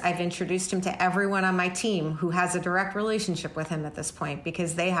him this? I've introduced him to everyone on my team who has a direct relationship with him at this point,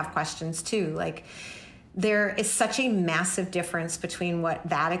 because they have questions too. Like, there is such a massive difference between what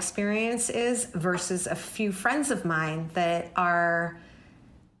that experience is versus a few friends of mine that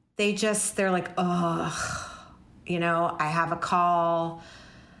they're like, I have a call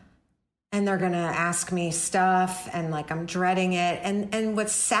and they're going to ask me stuff and like, I'm dreading it. And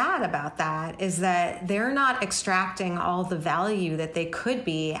what's sad about that is that they're not extracting all the value that they could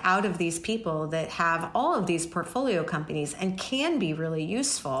be out of these people that have all of these portfolio companies and can be really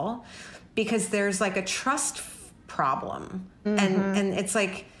useful, because there's like a trust problem. Mm-hmm. And it's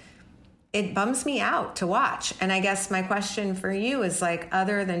like, it bums me out to watch. And I guess my question for you is like,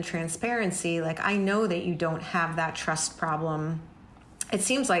 other than transparency, like, I know that you don't have that trust problem. It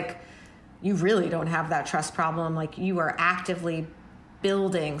seems like you really don't have that trust problem. Like, you are actively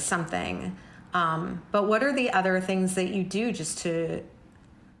building something. But what are the other things that you do just to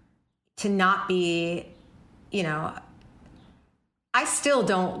not be, I still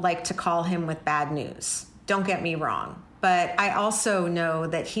don't like to call him with bad news. Don't get me wrong. But I also know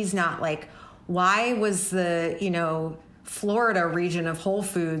that he's not like, why was the, Florida region of Whole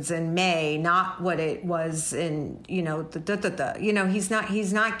Foods in May not what it was in, he's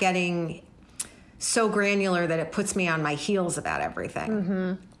not getting so granular that it puts me on my heels about everything.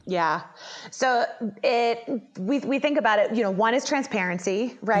 Mm-hmm. Yeah. So we think about it, one is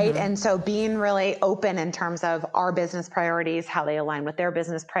transparency, right? Mm-hmm. And so being really open in terms of our business priorities, how they align with their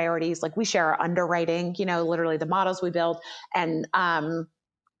business priorities. Like, we share our underwriting, literally the models we build, and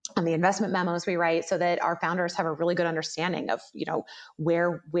the investment memos we write, so that our founders have a really good understanding of,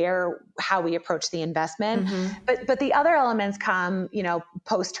 how we approach the investment. Mm-hmm. But the other elements come,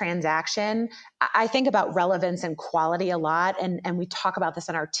 post transaction. I think about relevance and quality a lot. And we talk about this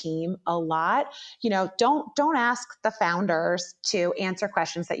in our team a lot. Don't ask the founders to answer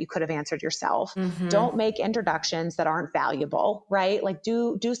questions that you could have answered yourself. Mm-hmm. Don't make introductions that aren't valuable, right? Like,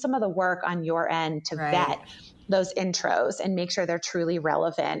 do some of the work on your end to vet those intros and make sure they're truly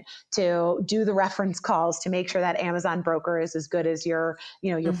relevant, to do the reference calls to make sure that Amazon broker is as good as your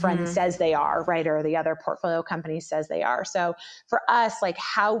mm-hmm. friend says they are, right? Or the other portfolio company says they are. So for us, like,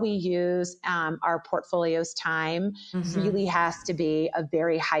 how we use our portfolio's time mm-hmm. really has to be a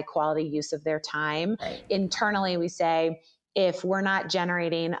very high quality use of their time. Right. Internally, we say, if we're not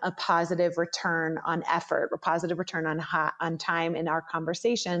generating a positive return on effort or positive return on time in our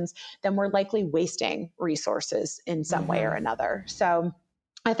conversations, then we're likely wasting resources in some mm-hmm. way or another. So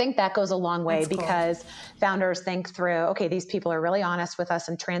I think that goes a long way. That's cool. Because founders think through, okay, these people are really honest with us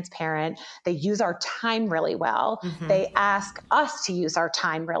and transparent. They use our time really well. Mm-hmm. They ask us to use our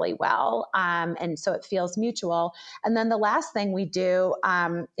time really well. And so it feels mutual. And then the last thing we do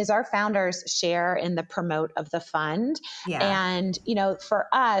is our founders share in the promote of the fund. Yeah. And, for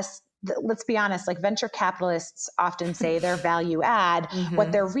us, let's be honest, like venture capitalists often say they're value add. Mm-hmm.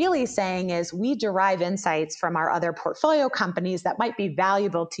 What they're really saying is we derive insights from our other portfolio companies that might be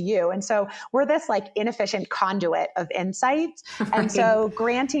valuable to you. And so we're this like inefficient conduit of insights. Right. And so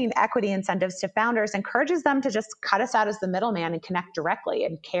granting equity incentives to founders encourages them to just cut us out as the middleman and connect directly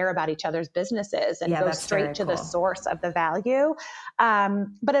and care about each other's businesses and go straight to the source of the value.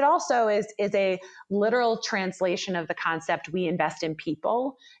 But it also is a literal translation of the concept we invest in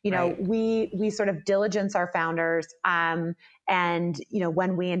people. Right. We sort of diligence our founders. And,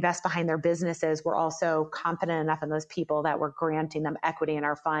 when we invest behind their businesses, we're also confident enough in those people that we're granting them equity in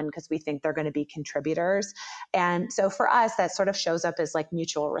our fund because we think they're going to be contributors. And so for us, that sort of shows up as like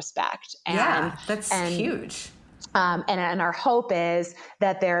mutual respect. That's huge. And our hope is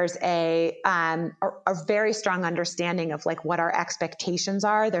that there's a very strong understanding of like what our expectations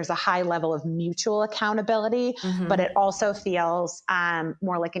are. There's a high level of mutual accountability, mm-hmm. but it also feels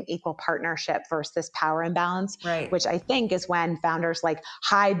more like an equal partnership versus this power imbalance, right. which I think is when founders like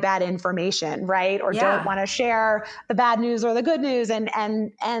hide bad information, right? Or don't want to share the bad news or the good news. And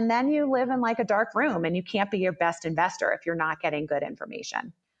then you live in like a dark room and you can't be your best investor if you're not getting good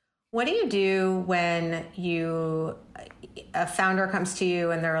information. What do you do when a founder comes to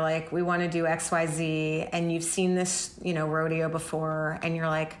you and they're like, we want to do XYZ, and you've seen this, rodeo before, and you're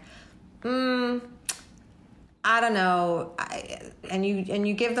like, I don't know. And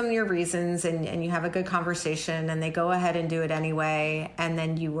you give them your reasons and you have a good conversation and they go ahead and do it anyway. And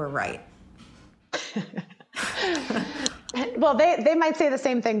then you were right. Well, they might say the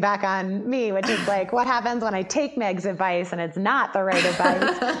same thing back on me, which is like, what happens when I take Meg's advice and it's not the right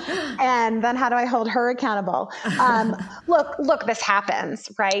advice? And then how do I hold her accountable? Look, this happens,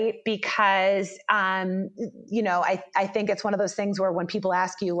 right? Because, I think it's one of those things where when people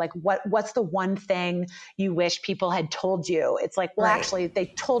ask you, like, what's the one thing you wish people had told you? It's like, well, actually, they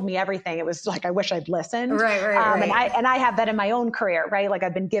told me everything. It was like, I wish I'd listened. Right. And I have that in my own career, right? Like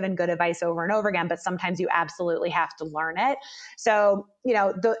I've been given good advice over and over again, but sometimes you absolutely have to learn it. So,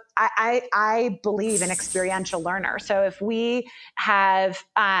 I believe in experiential learner. So if we have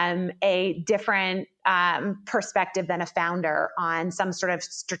a different perspective than a founder on some sort of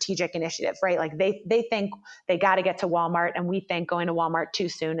strategic initiative, right? Like they think they got to get to Walmart and we think going to Walmart too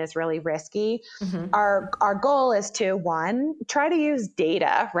soon is really risky. Mm-hmm. Our goal is to, one, try to use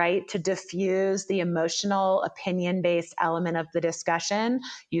data, right? To diffuse the emotional opinion-based element of the discussion,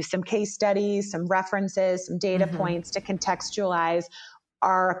 use some case studies, some references, some data mm-hmm. points to contextualize.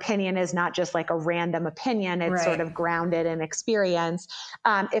 Our opinion is not just like a random opinion. It's sort of grounded in experience.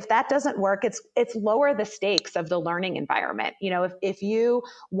 If that doesn't work, it's lower the stakes of the learning environment. If you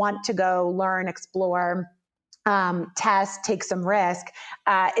want to go learn, explore, test, take some risk,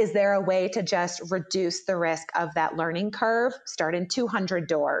 is there a way to just reduce the risk of that learning curve? Start in 200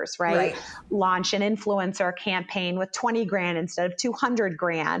 doors, right? Launch an influencer campaign with 20 grand instead of 200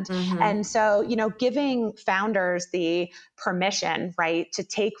 grand. Mm-hmm. And so, giving founders the permission, right, to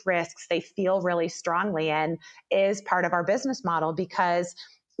take risks they feel really strongly in is part of our business model. Because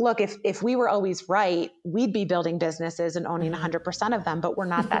look, if we were always right, we'd be building businesses and owning 100% of them, but we're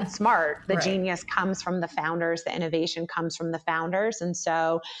not that smart. The genius comes from the founders. The innovation comes from the founders. And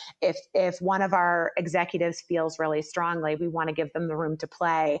so if one of our executives feels really strongly, we want to give them the room to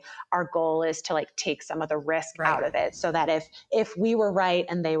play. Our goal is to like take some of the risk out of it so that if we were right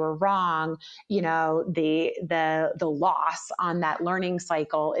and they were wrong, the loss on that learning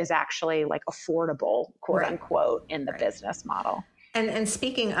cycle is actually like affordable, quote unquote, in the business model. And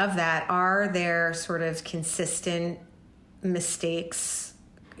speaking of that, are there sort of consistent mistakes,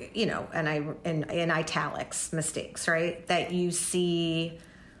 and in italics mistakes, right, that you see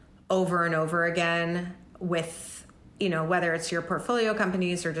over and over again with, whether it's your portfolio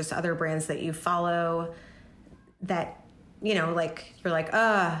companies or just other brands that you follow that, like you're like,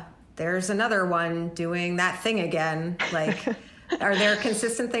 there's another one doing that thing again. Like, are there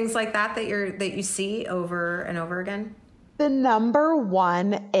consistent things like that you see over and over again? The number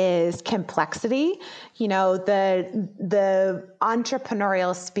one is complexity. The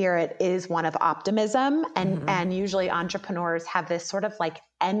entrepreneurial spirit is one of optimism, and usually entrepreneurs have this sort of like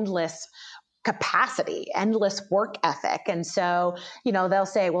endless capacity, endless work ethic. And so, they'll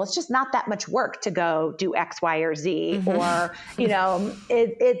say, well, it's just not that much work to go do X, Y, or Z, or, I'm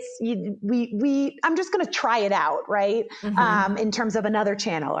just going to try it out. Right. In terms of another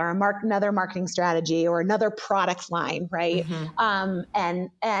channel or another marketing strategy or another product line. Right.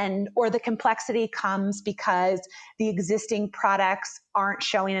 Or the complexity comes because the existing products aren't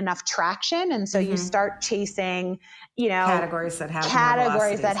showing enough traction. And so you start chasing, categories that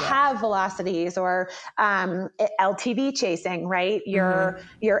have velocities, or LTV chasing, right? Your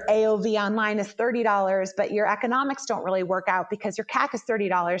AOV online is $30, but your economics don't really work out because your CAC is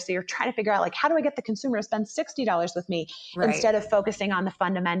 $30. So you're trying to figure out, like, how do I get the consumer to spend $60 with me instead of focusing on the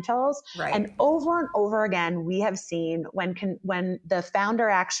fundamentals? Right. And over again, we have seen when the founder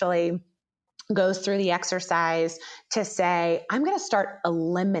actually goes through the exercise to say, I'm going to start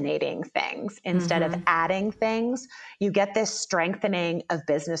eliminating things instead of adding things, you get this strengthening of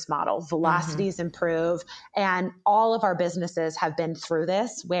business model. Velocities improve. And all of our businesses have been through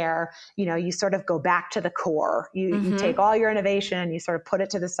this, where, you sort of go back to the core. You take all your innovation, you sort of put it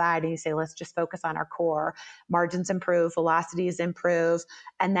to the side, and you say, let's just focus on our core. Margins improve, velocities improve.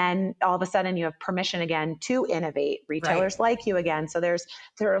 And then all of a sudden you have permission again to innovate. Retailers like you again. So there's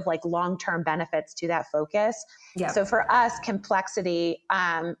sort of like long-term benefits to that focus. Yeah. So for us, complexity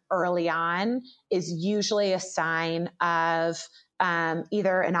early on is usually a sign of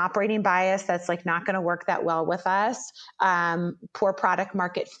either an operating bias that's like not going to work that well with us, poor product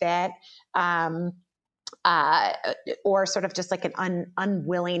market fit, or sort of just like an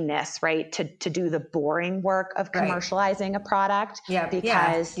unwillingness, right, to do the boring work of commercializing a product. Yeah,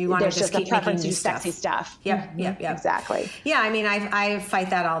 because you want there's to just a keep preference making to sexy stuff. Yep, exactly. Yeah, I mean, I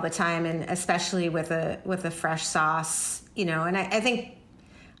fight that all the time, and especially with a fresh sauce, and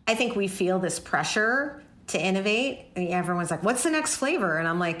I think we feel this pressure to innovate. And everyone's like, "What's the next flavor?" And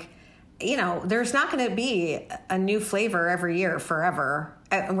I'm like, there's not going to be a new flavor every year forever.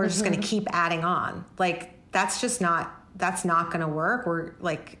 And we're just going to keep adding on. Like, that's not going to work.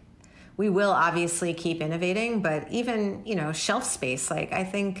 We will obviously keep innovating, but even, shelf space, like, I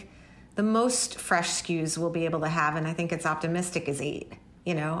think the most fresh SKUs we'll be able to have, and I think it's optimistic, is 8,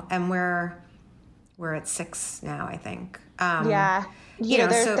 and we're at 6 now, I think.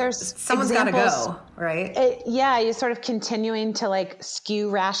 There's someone's got to go, right? You're sort of continuing to like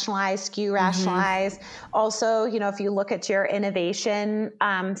SKU rationalize. Also, if you look at your innovation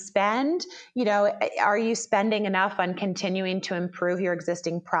spend, are you spending enough on continuing to improve your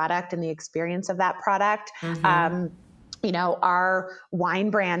existing product and the experience of that product? Our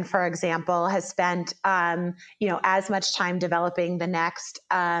wine brand, for example, has spent, as much time developing the next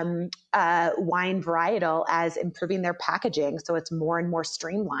wine varietal as improving their packaging. So it's more and more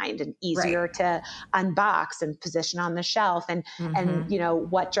streamlined and easier to unbox and position on the shelf. And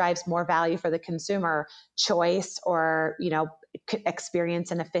what drives more value for the consumer? Choice or,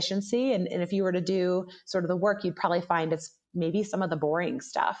 experience and efficiency. And if you were to do sort of the work, you'd probably find it's maybe some of the boring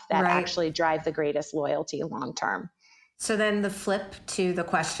stuff that actually drive the greatest loyalty long term. So then the flip to the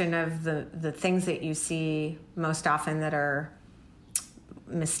question of the things that you see most often that are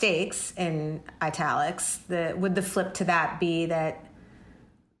mistakes in italics, would the flip to that be that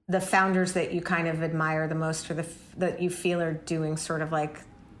the founders that you kind of admire the most, or that you feel are doing sort of like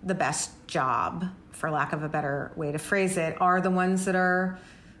the best job, for lack of a better way to phrase it, are the ones that are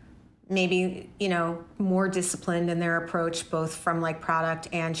maybe, more disciplined in their approach, both from like product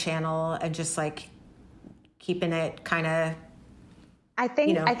and channel, and just like keeping it kind of, I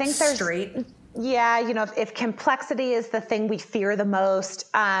think there's straight. Yeah. If complexity is the thing we fear the most,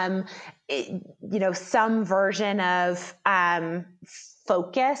 some version of,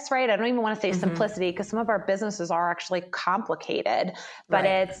 focus, right? I don't even want to say simplicity, because some of our businesses are actually complicated, but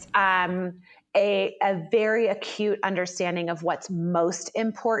it's, a very acute understanding of what's most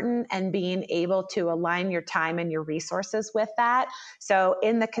important and being able to align your time and your resources with that. So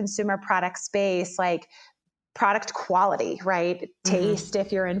in the consumer product space, like, product quality, right? Taste,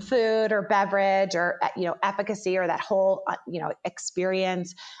 if you're in food or beverage, or, efficacy, or that whole,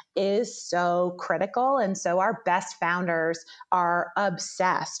 experience is so critical. And so our best founders are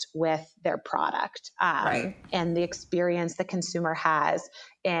obsessed with their product, and the experience the consumer has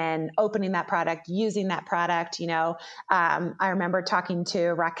in opening that product, using that product. I remember talking to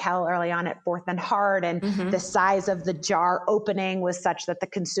Raquel early on at Fourth and Hard, and the size of the jar opening was such that the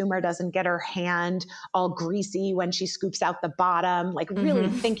consumer doesn't get her hand all greasy when she scoops out the bottom, like really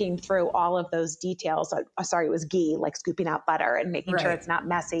thinking through all of those details. Sorry, it was ghee, like scooping out butter and making sure it's not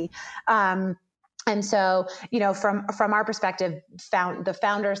messy. And so, from our perspective, the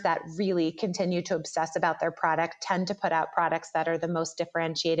founders that really continue to obsess about their product tend to put out products that are the most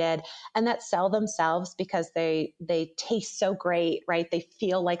differentiated and that sell themselves because they taste so great, right? They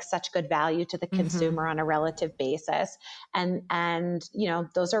feel like such good value to the consumer on a relative basis. And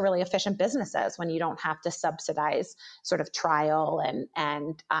those are really efficient businesses when you don't have to subsidize sort of trial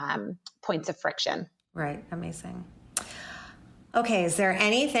and points of friction. Right. Amazing. Okay, is there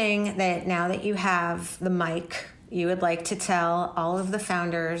anything that now that you have the mic, you would like to tell all of the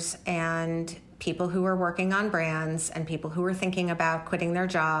founders and people who are working on brands and people who are thinking about quitting their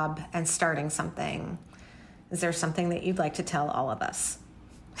job and starting something? Is there something that you'd like to tell all of us?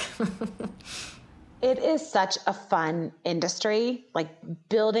 It is such a fun industry, like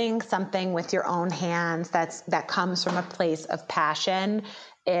building something with your own hands that comes from a place of passion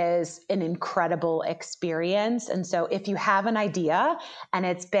is an incredible experience. And so if you have an idea and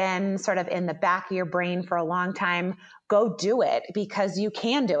it's been sort of in the back of your brain for a long time, go do it, because you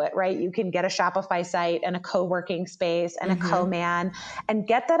can do it, right? You can get a Shopify site and a co-working space and a co-man and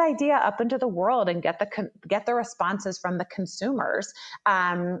get that idea up into the world and get the responses from the consumers,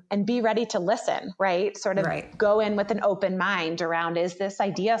 and be ready to listen, right? Sort of go in with an open mind around, is this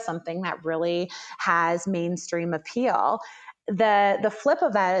idea something that really has mainstream appeal? The flip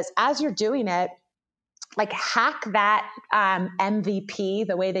of that is, as you're doing it, like hack that MVP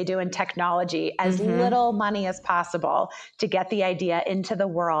the way they do in technology, as little money as possible to get the idea into the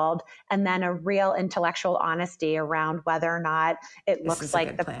world, and then a real intellectual honesty around whether or not it looks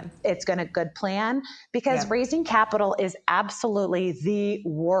like it's going to good plan. Because raising capital is absolutely the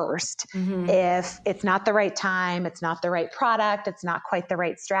worst if it's not the right time, it's not the right product, it's not quite the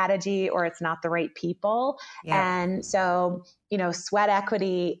right strategy, or it's not the right people. And so, sweat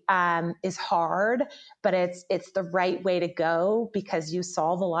equity is hard, but it's the right way to go, because you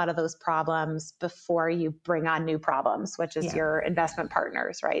solve a lot of those problems before you bring on new problems, which is your investment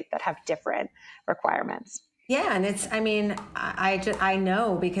partners, right, that have different requirements. Yeah, and I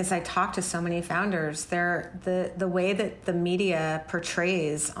know, because I talk to so many founders. The way that the media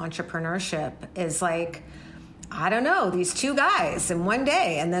portrays entrepreneurship is like, I don't know, these two guys in one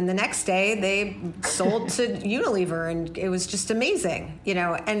day, and then the next day they sold to Unilever, and it was just amazing,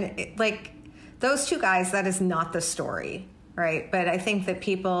 and those two guys, that is not the story, right? But I think that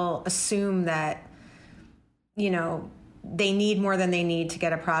people assume that, they need more than they need to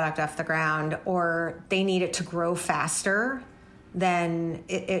get a product off the ground, or they need it to grow faster than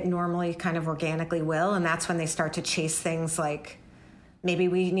it normally kind of organically will. And that's when they start to chase things like, maybe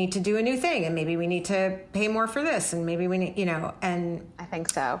we need to do a new thing, and maybe we need to pay more for this, and maybe we need, and I think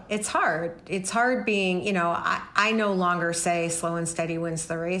so. It's hard. It's hard being, I no longer say slow and steady wins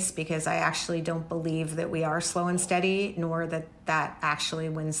the race, because I actually don't believe that we are slow and steady, nor that actually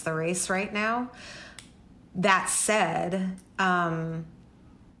wins the race right now. That said,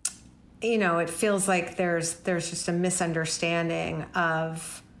 it feels like there's just a misunderstanding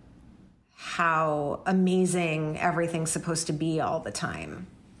of how amazing everything's supposed to be all the time.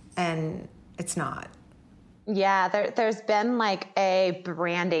 And it's not. Yeah, there's been like a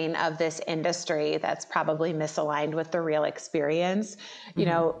branding of this industry that's probably misaligned with the real experience.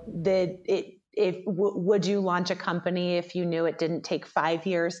 Would you launch a company if you knew it didn't take 5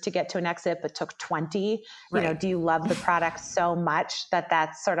 years to get to an exit, but took 20? Right. Do you love the product so much that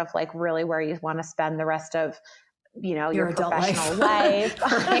that's sort of like really where you want to spend the rest of your professional life.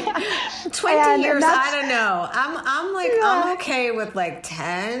 20 years, I don't know. I'm okay with like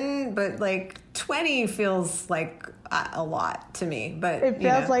 10, but like 20 feels like a lot to me. But it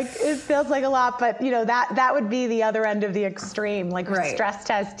feels like a lot, but that would be the other end of the extreme. Like stress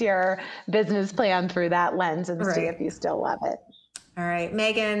test your business plan through that lens and see if you still love it. All right,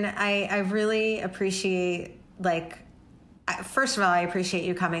 Megan, I really appreciate first of all, I appreciate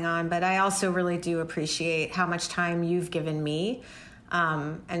you coming on, but I also really do appreciate how much time you've given me,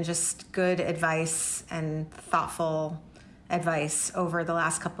 and just good advice and thoughtful advice over the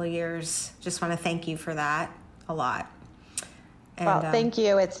last couple of years. Just want to thank you for that a lot. And, well, thank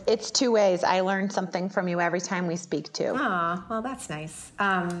you. It's two ways. I learn something from you every time we speak too. Ah, well, that's nice.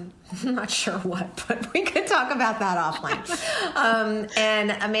 I'm not sure what, but we could talk about that offline.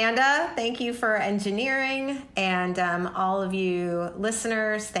 And Amanda, thank you for engineering, and all of you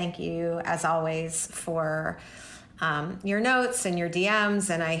listeners, thank you as always for your notes and your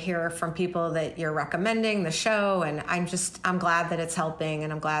DMs. And I hear from people that you're recommending the show, and I'm glad that it's helping,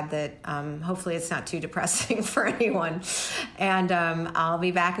 and I'm glad that hopefully it's not too depressing for anyone. And I'll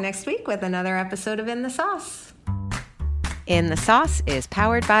be back next week with another episode of In the Sauce. In the Sauce is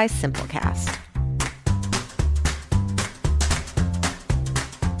powered by Simplecast.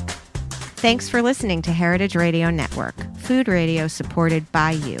 Thanks for listening to Heritage Radio Network, food radio supported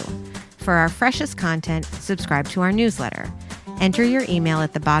by you. For our freshest content, subscribe to our newsletter. Enter your email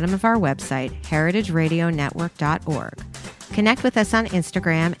at the bottom of our website, heritageradionetwork.org. Connect with us on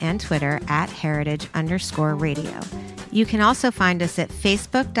Instagram and Twitter at heritage_radio. You can also find us at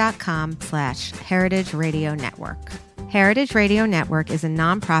facebook.com/Heritage Radio Network. Heritage Radio Network is a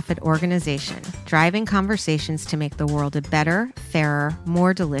nonprofit organization driving conversations to make the world a better, fairer,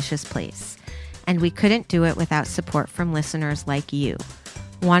 more delicious place. And we couldn't do it without support from listeners like you.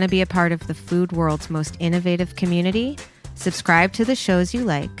 Want to be a part of the food world's most innovative community? Subscribe to the shows you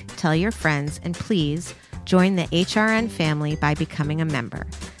like, tell your friends, and please join the HRN family by becoming a member.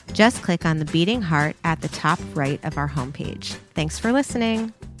 Just click on the beating heart at the top right of our homepage. Thanks for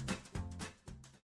listening.